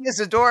about Pia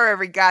Zadora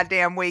every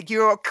goddamn week.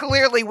 You're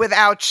clearly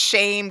without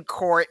shame,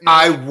 Courtney.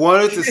 I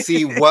wanted to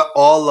see what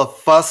all the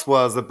fuss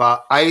was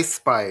about Ice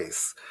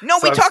Spice. No,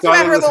 we talked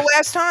about her the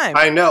last time.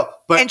 I know,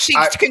 and she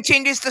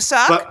continues to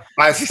suck. But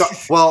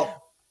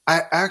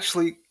I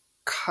actually.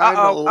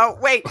 Oh,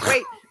 wait.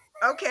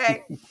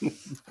 Okay.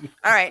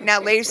 All right.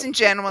 Now, ladies and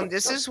gentlemen,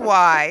 this is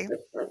why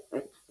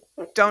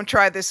don't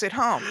try this at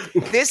home.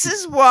 This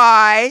is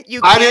why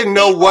you can't I didn't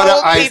know what an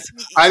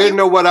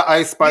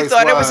Ice Spice was. You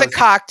thought it was a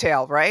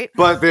cocktail, right?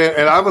 But then,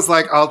 and I was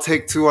like, I'll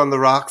take 2 on the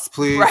rocks,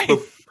 please. Right.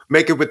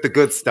 Make it with the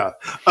good stuff.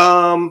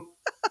 I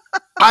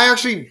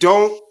actually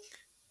don't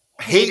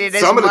hate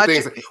some of the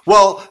things.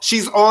 Well,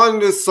 she's on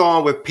this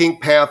song with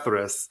Pink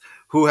Pantheress,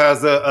 who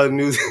has a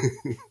new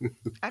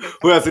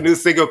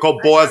single called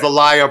 "Boy's a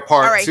Liar"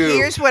 Part 2. All right,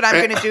 here's what I'm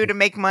going to do to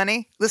make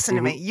money. Listen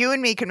to me. You and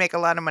me can make a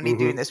lot of money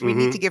doing this. We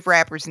need to give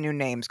rappers new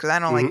names because I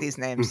don't like these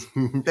names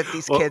that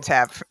these kids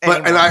have.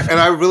 But and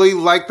I really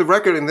liked the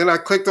record, and then I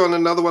clicked on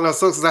another one of her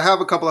songs because I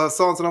have a couple of her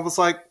songs, and I was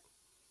like,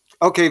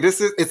 okay,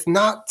 it's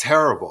not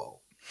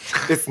terrible.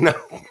 It's not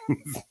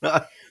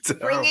terrible.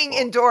 Bringing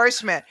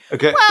endorsement.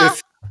 Okay, well,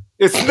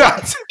 it's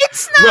not.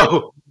 It's not.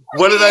 No.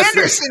 What did I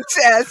say? Anderson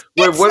says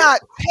it's not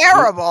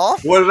terrible.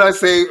 What did I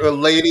say? A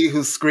lady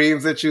who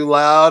screams at you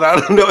loud. I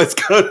don't know. It's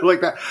kind of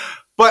like that.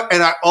 But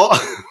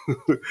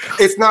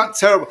it's not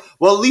terrible.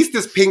 Well, at least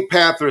this Pink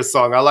Panther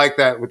song, I like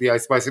that with the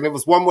Ice Spice. And it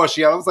was one more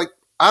she had. I was like,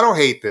 I don't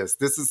hate this.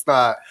 This is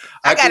not.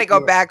 I got to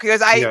go back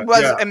because I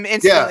was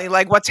instantly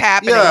like, what's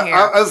happening here?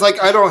 I was like,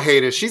 I don't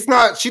hate it. She's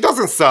not. She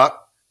doesn't suck.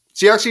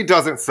 She actually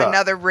doesn't suck.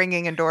 Another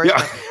ringing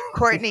endorsement. Yeah.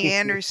 Courtney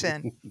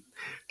Anderson.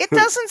 It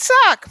doesn't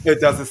suck.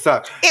 It doesn't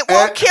suck. It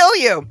won't kill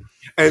you.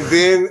 And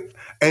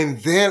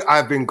then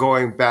I've been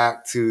going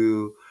back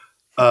to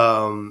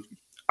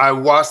I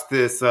watched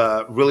this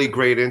really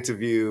great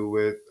interview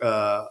with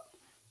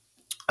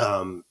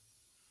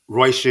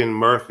Roisin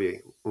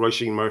Murphy.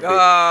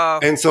 Oh.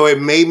 And so it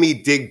made me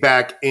dig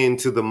back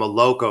into the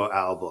Moloko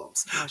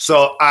albums.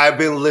 So I've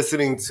been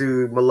listening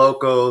to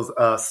Moloko's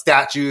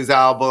Statues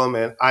album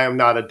and I Am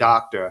Not a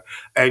Doctor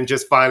and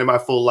just finding my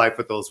full life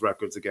with those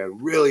records again.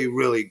 Really,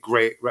 really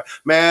great.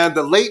 Man,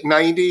 the late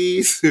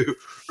 90s,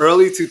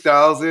 early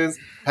 2000s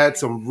had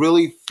some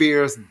really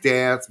fierce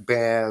dance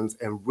bands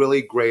and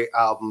really great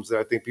albums that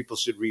I think people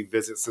should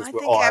revisit since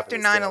we're all after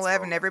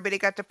 9/11, everybody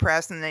got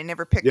depressed and they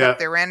never picked up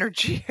their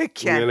energy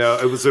again. You know,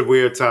 it was a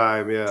weird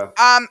time, yeah.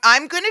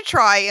 I'm going to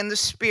try, in the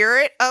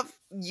spirit of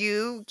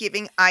you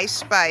giving Ice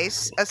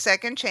Spice a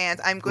second chance,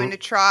 I'm going to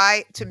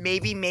try to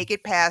maybe make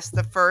it past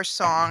the first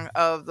song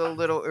of the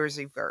Little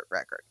Uzi Vert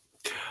record.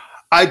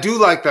 I do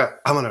like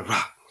that. I'm going to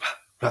rock.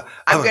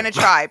 I'm going to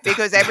try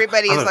because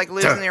everybody is like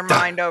losing their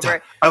mind over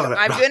it.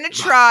 I'm going to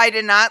try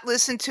to not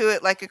listen to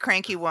it like a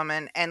cranky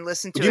woman and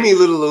listen to it. You mean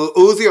Little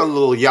Uzi or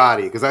Little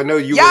Yachty? Because I know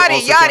you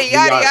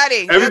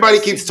Yachty. Everybody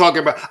keeps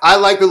talking about, I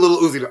like the Little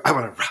Uzi. I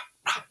want to rock.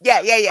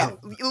 Yeah.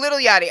 Little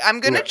Yachty.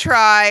 I'm going to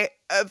try,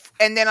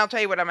 and then I'll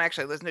tell you what I'm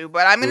actually listening to.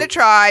 But I'm going to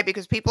try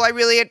because people I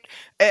really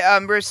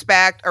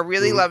respect are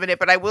really loving it.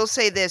 But I will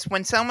say this.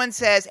 When someone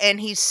says, and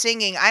he's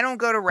singing, I don't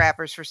go to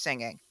rappers for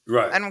singing.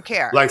 Right. I don't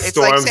care. Like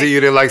Stormzy, you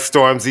didn't like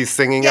Stormzy's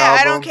singing album?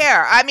 Yeah, I don't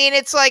care. I mean,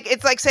 it's like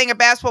saying a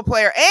basketball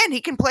player, and he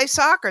can play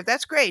soccer.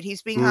 That's great.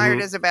 He's being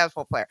hired as a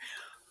basketball player.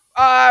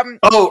 And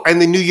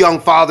the new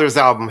Young Fathers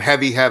album,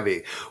 Heavy,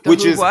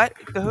 which is what?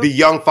 The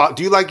Young Fathers.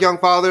 Do you like Young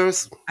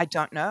Fathers? I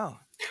don't know.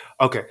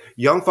 Okay,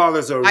 Young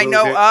Fathers are. I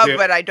know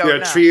but I don't know.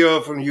 They're a trio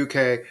from the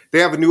UK. They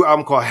have a new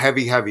album called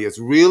Heavy. It's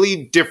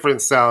really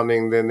different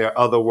sounding than their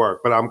other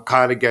work, but I'm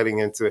kind of getting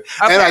into it.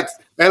 Okay.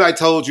 And I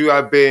told you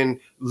I've been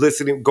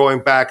going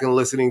back and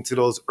listening to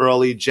those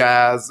early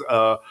jazz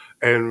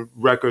and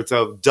records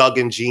of Doug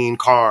and Jean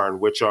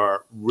Carn, which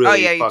are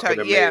really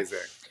fucking amazing.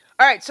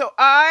 All right, so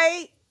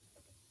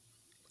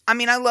I'm I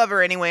mean, I love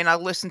her anyway, and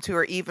I'll listen to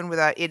her even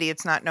without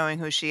idiots not knowing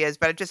who she is.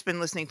 But I've just been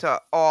listening to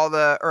all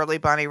the early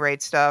Bonnie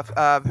Raitt stuff.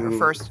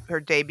 Her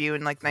debut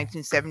in like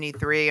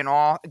 1973, and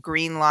all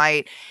Green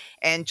Light,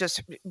 and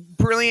just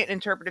brilliant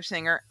interpretive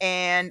singer.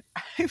 And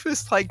I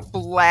was like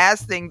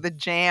blasting the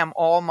jam,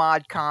 All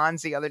Mod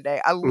Cons, the other day.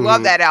 I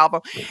love that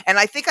album, and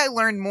I think I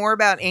learned more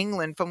about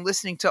England from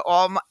listening to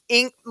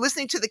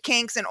listening to the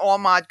Kinks and All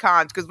Mod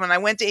Cons. Because when I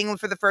went to England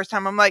for the first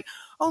time, I'm like,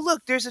 oh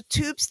look, there's a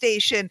tube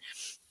station.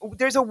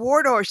 There's a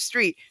Wardour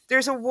Street.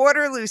 There's a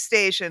Waterloo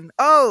Station.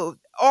 Oh,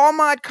 All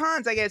Mod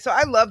Cons. I guess. So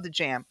I love the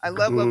jam. I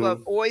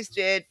love. Always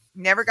did.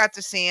 Never got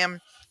to see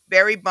him.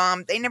 Very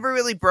bummed. They never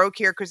really broke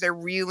here because they're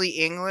really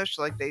English.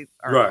 Like they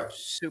are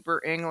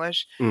super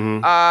English.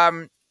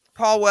 Paul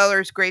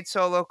Weller's great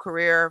solo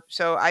career.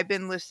 So I've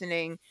been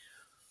listening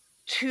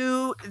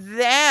to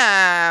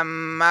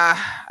them. All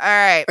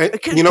right.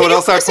 You know what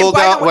else I pulled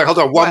out? Wait, hold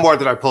on. One more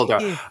that I pulled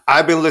out.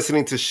 I've been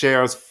listening to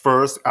Cher's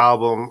first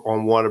album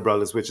on Warner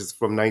Brothers, which is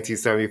from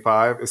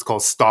 1975. It's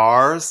called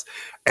Stars,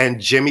 and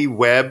Jimmy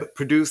Webb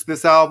produced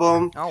this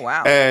album. Oh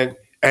wow! And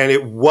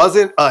it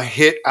wasn't a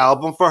hit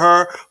album for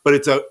her,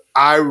 but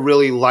I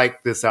really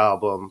like this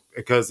album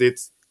because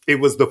it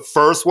was the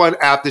first one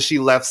after she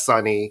left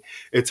Sonny.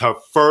 It's her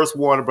first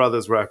Warner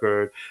Brothers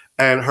record,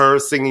 and her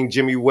singing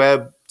Jimmy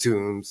Webb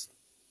tunes.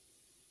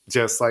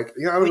 Just like,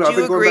 I don't know. Would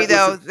you agree,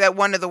 though, that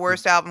one of the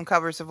worst album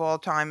covers of all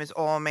time is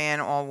All Man,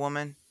 All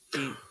Woman?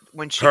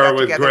 When she got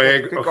together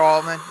with Greg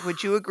Allman.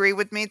 Would you agree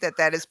with me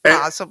that is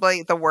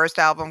possibly the worst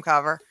album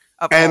cover?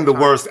 And the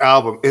worst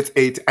album.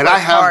 And I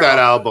have that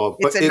album.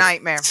 It's a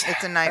nightmare.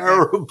 It's a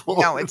nightmare. Terrible.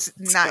 No, it's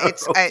not.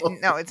 It's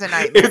a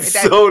nightmare. It's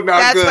so not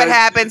that's good. That's what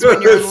happens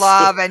when you're in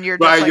love and you're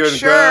just like,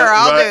 sure,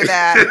 I'll do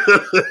that.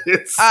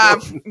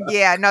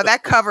 Yeah, no,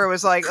 that cover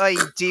was like,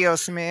 oh,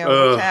 Dios mío,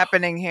 what's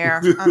happening here?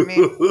 I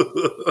mean,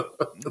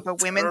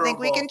 but women think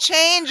we can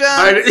change them.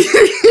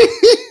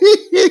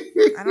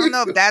 I don't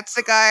know if that's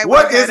the guy.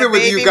 What is it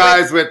with you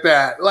guys with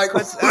that? Like,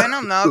 I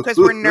don't know, because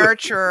we're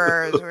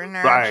nurturers. We're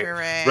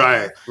nurturing.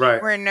 Right.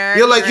 We're nurturing.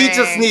 You're like, he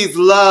just needs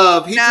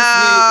love.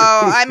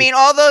 I mean,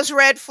 all those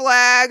red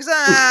flags,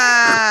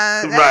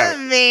 that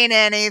doesn't mean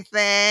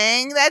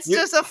anything. That's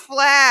just a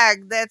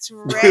flag that's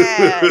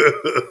red.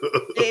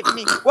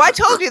 Well, I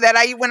told you that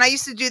when I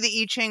used to do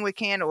the I Ching with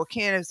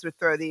Candace would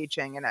throw the I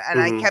Ching, and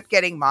I kept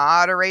getting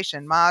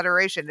moderation.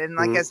 And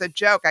like as a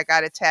joke, I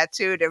got it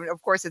tattooed, and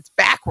of course it's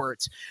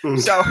backwards.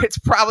 So it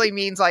probably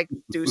means like,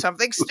 do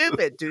something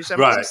stupid in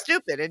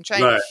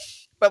Chinese. Right.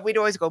 But we'd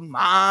always go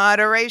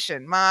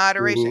moderation.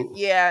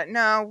 Yeah,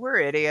 no, we're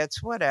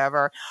idiots.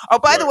 Whatever. Oh,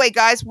 by the way,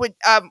 guys,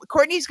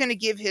 Courtney's going to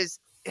give his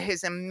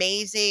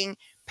amazing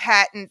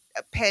patent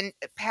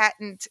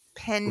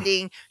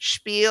pending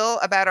spiel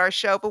about our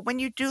show. But when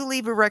you do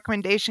leave a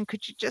recommendation,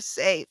 could you just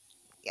say,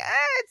 yeah,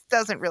 it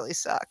doesn't really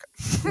suck.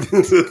 A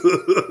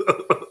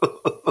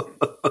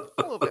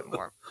little bit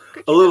more.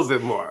 A little bit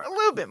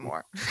more.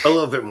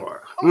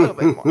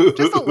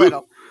 Just a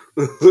little.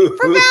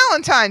 For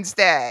Valentine's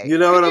Day. You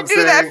know what I'm saying?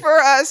 Do that for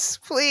us,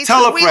 please.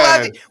 Tell a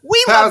friend.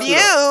 We love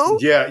you.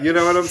 Yeah, you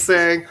know what I'm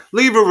saying?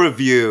 Leave a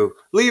review.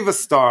 Leave a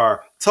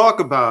star. Talk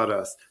about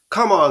us.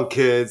 Come on,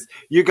 kids.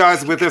 You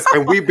guys with us,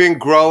 and we've been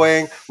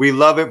growing. We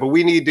love it, but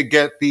we need to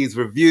get these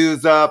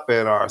reviews up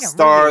and our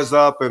stars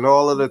up and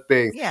all of the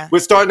things. Yeah. We're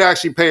starting to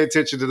actually pay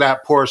attention to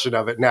that portion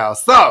of it now.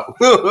 So,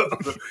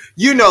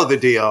 you know the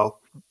deal.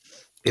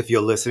 If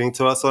you're listening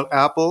to us on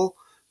Apple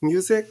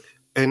Music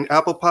and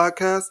Apple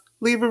Podcasts,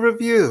 leave a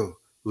review,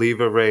 leave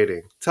a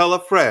rating, tell a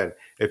friend.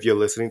 If you're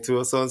listening to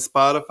us on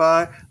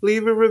Spotify,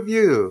 leave a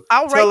review.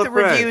 I'll write the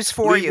reviews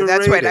for you.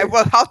 That's right.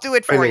 I'll do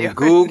it for you. And in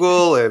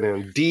Google and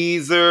in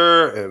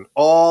Deezer and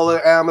all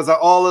of Amazon,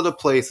 all of the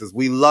places.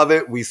 We love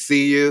it. We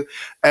see you.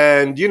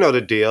 And you know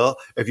the deal.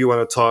 If you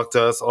want to talk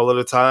to us all of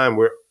the time,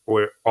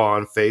 we're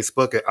on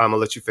Facebook at I'ma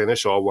Let You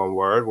Finish, all one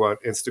word. We're on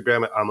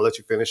Instagram at I'ma Let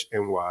You Finish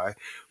NY.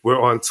 We're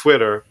on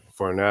Twitter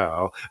for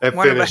now. And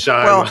one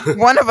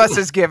of us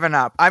has given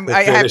up. I'm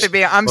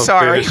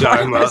sorry.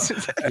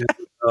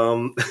 I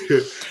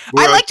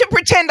like to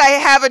pretend I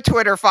have a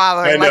Twitter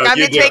following. Like I'm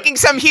taking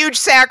some huge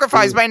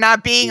sacrifice by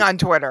not being on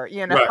Twitter,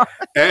 you know?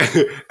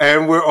 Right.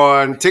 And we're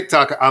on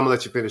TikTok at I'ma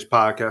Let You Finish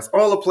podcast,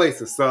 all the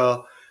places.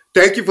 So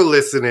thank you for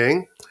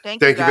listening.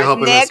 Thank you for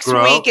helping us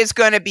grow. Next week is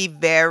going to be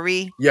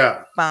very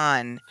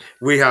fun.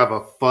 We have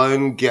a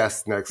fun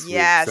guest next week.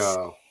 Yes.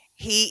 So.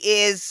 He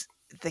is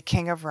the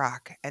king of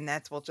rock, and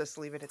we'll just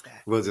leave it at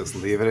that. We'll just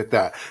leave it at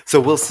that. So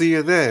we'll see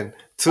you then.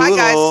 Toodles. Bye,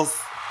 guys.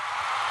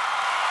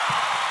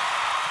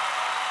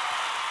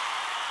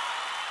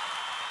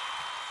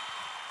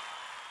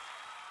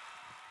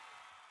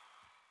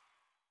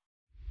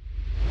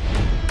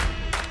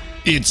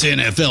 It's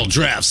NFL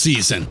draft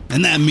season,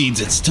 and that means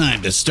it's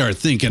time to start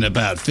thinking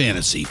about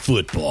fantasy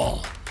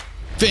football.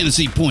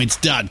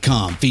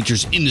 FantasyPoints.com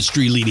features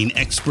industry-leading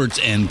experts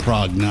and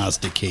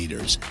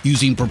prognosticators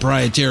using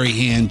proprietary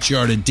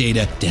hand-charted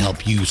data to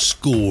help you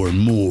score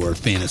more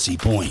fantasy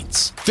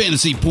points.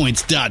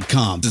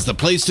 FantasyPoints.com is the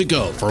place to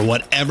go for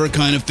whatever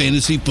kind of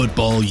fantasy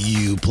football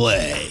you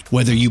play.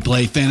 Whether you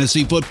play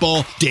fantasy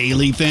football,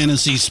 daily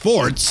fantasy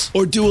sports,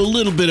 or do a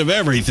little bit of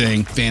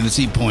everything,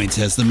 Fantasy Points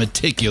has the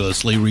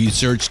meticulously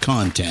researched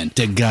content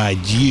to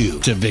guide you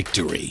to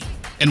victory.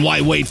 And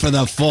why wait for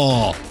the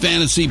fall?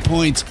 Fantasy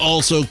Points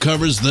also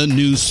covers the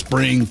new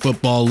spring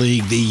football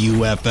league, the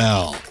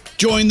UFL.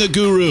 Join the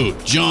guru,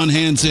 John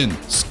Hansen,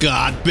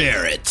 Scott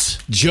Barrett,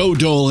 Joe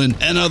Dolan,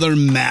 and other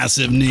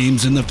massive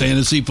names in the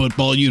fantasy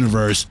football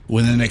universe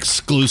with an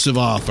exclusive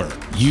offer.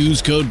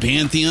 Use code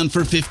Pantheon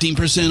for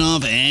 15%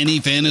 off any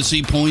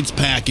Fantasy Points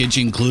package,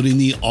 including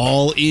the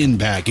all-in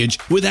package,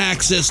 with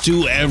access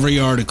to every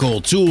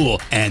article, tool,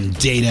 and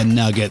data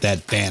nugget that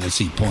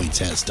Fantasy Points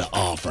has to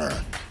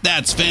offer.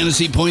 That's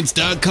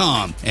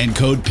FantasyPoints.com and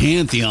code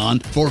Pantheon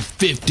for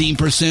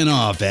 15%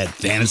 off at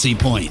Fantasy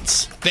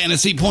Points.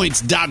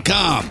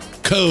 FantasyPoints.com,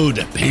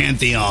 code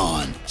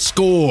Pantheon.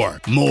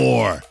 Score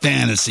more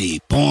fantasy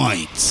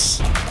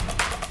points.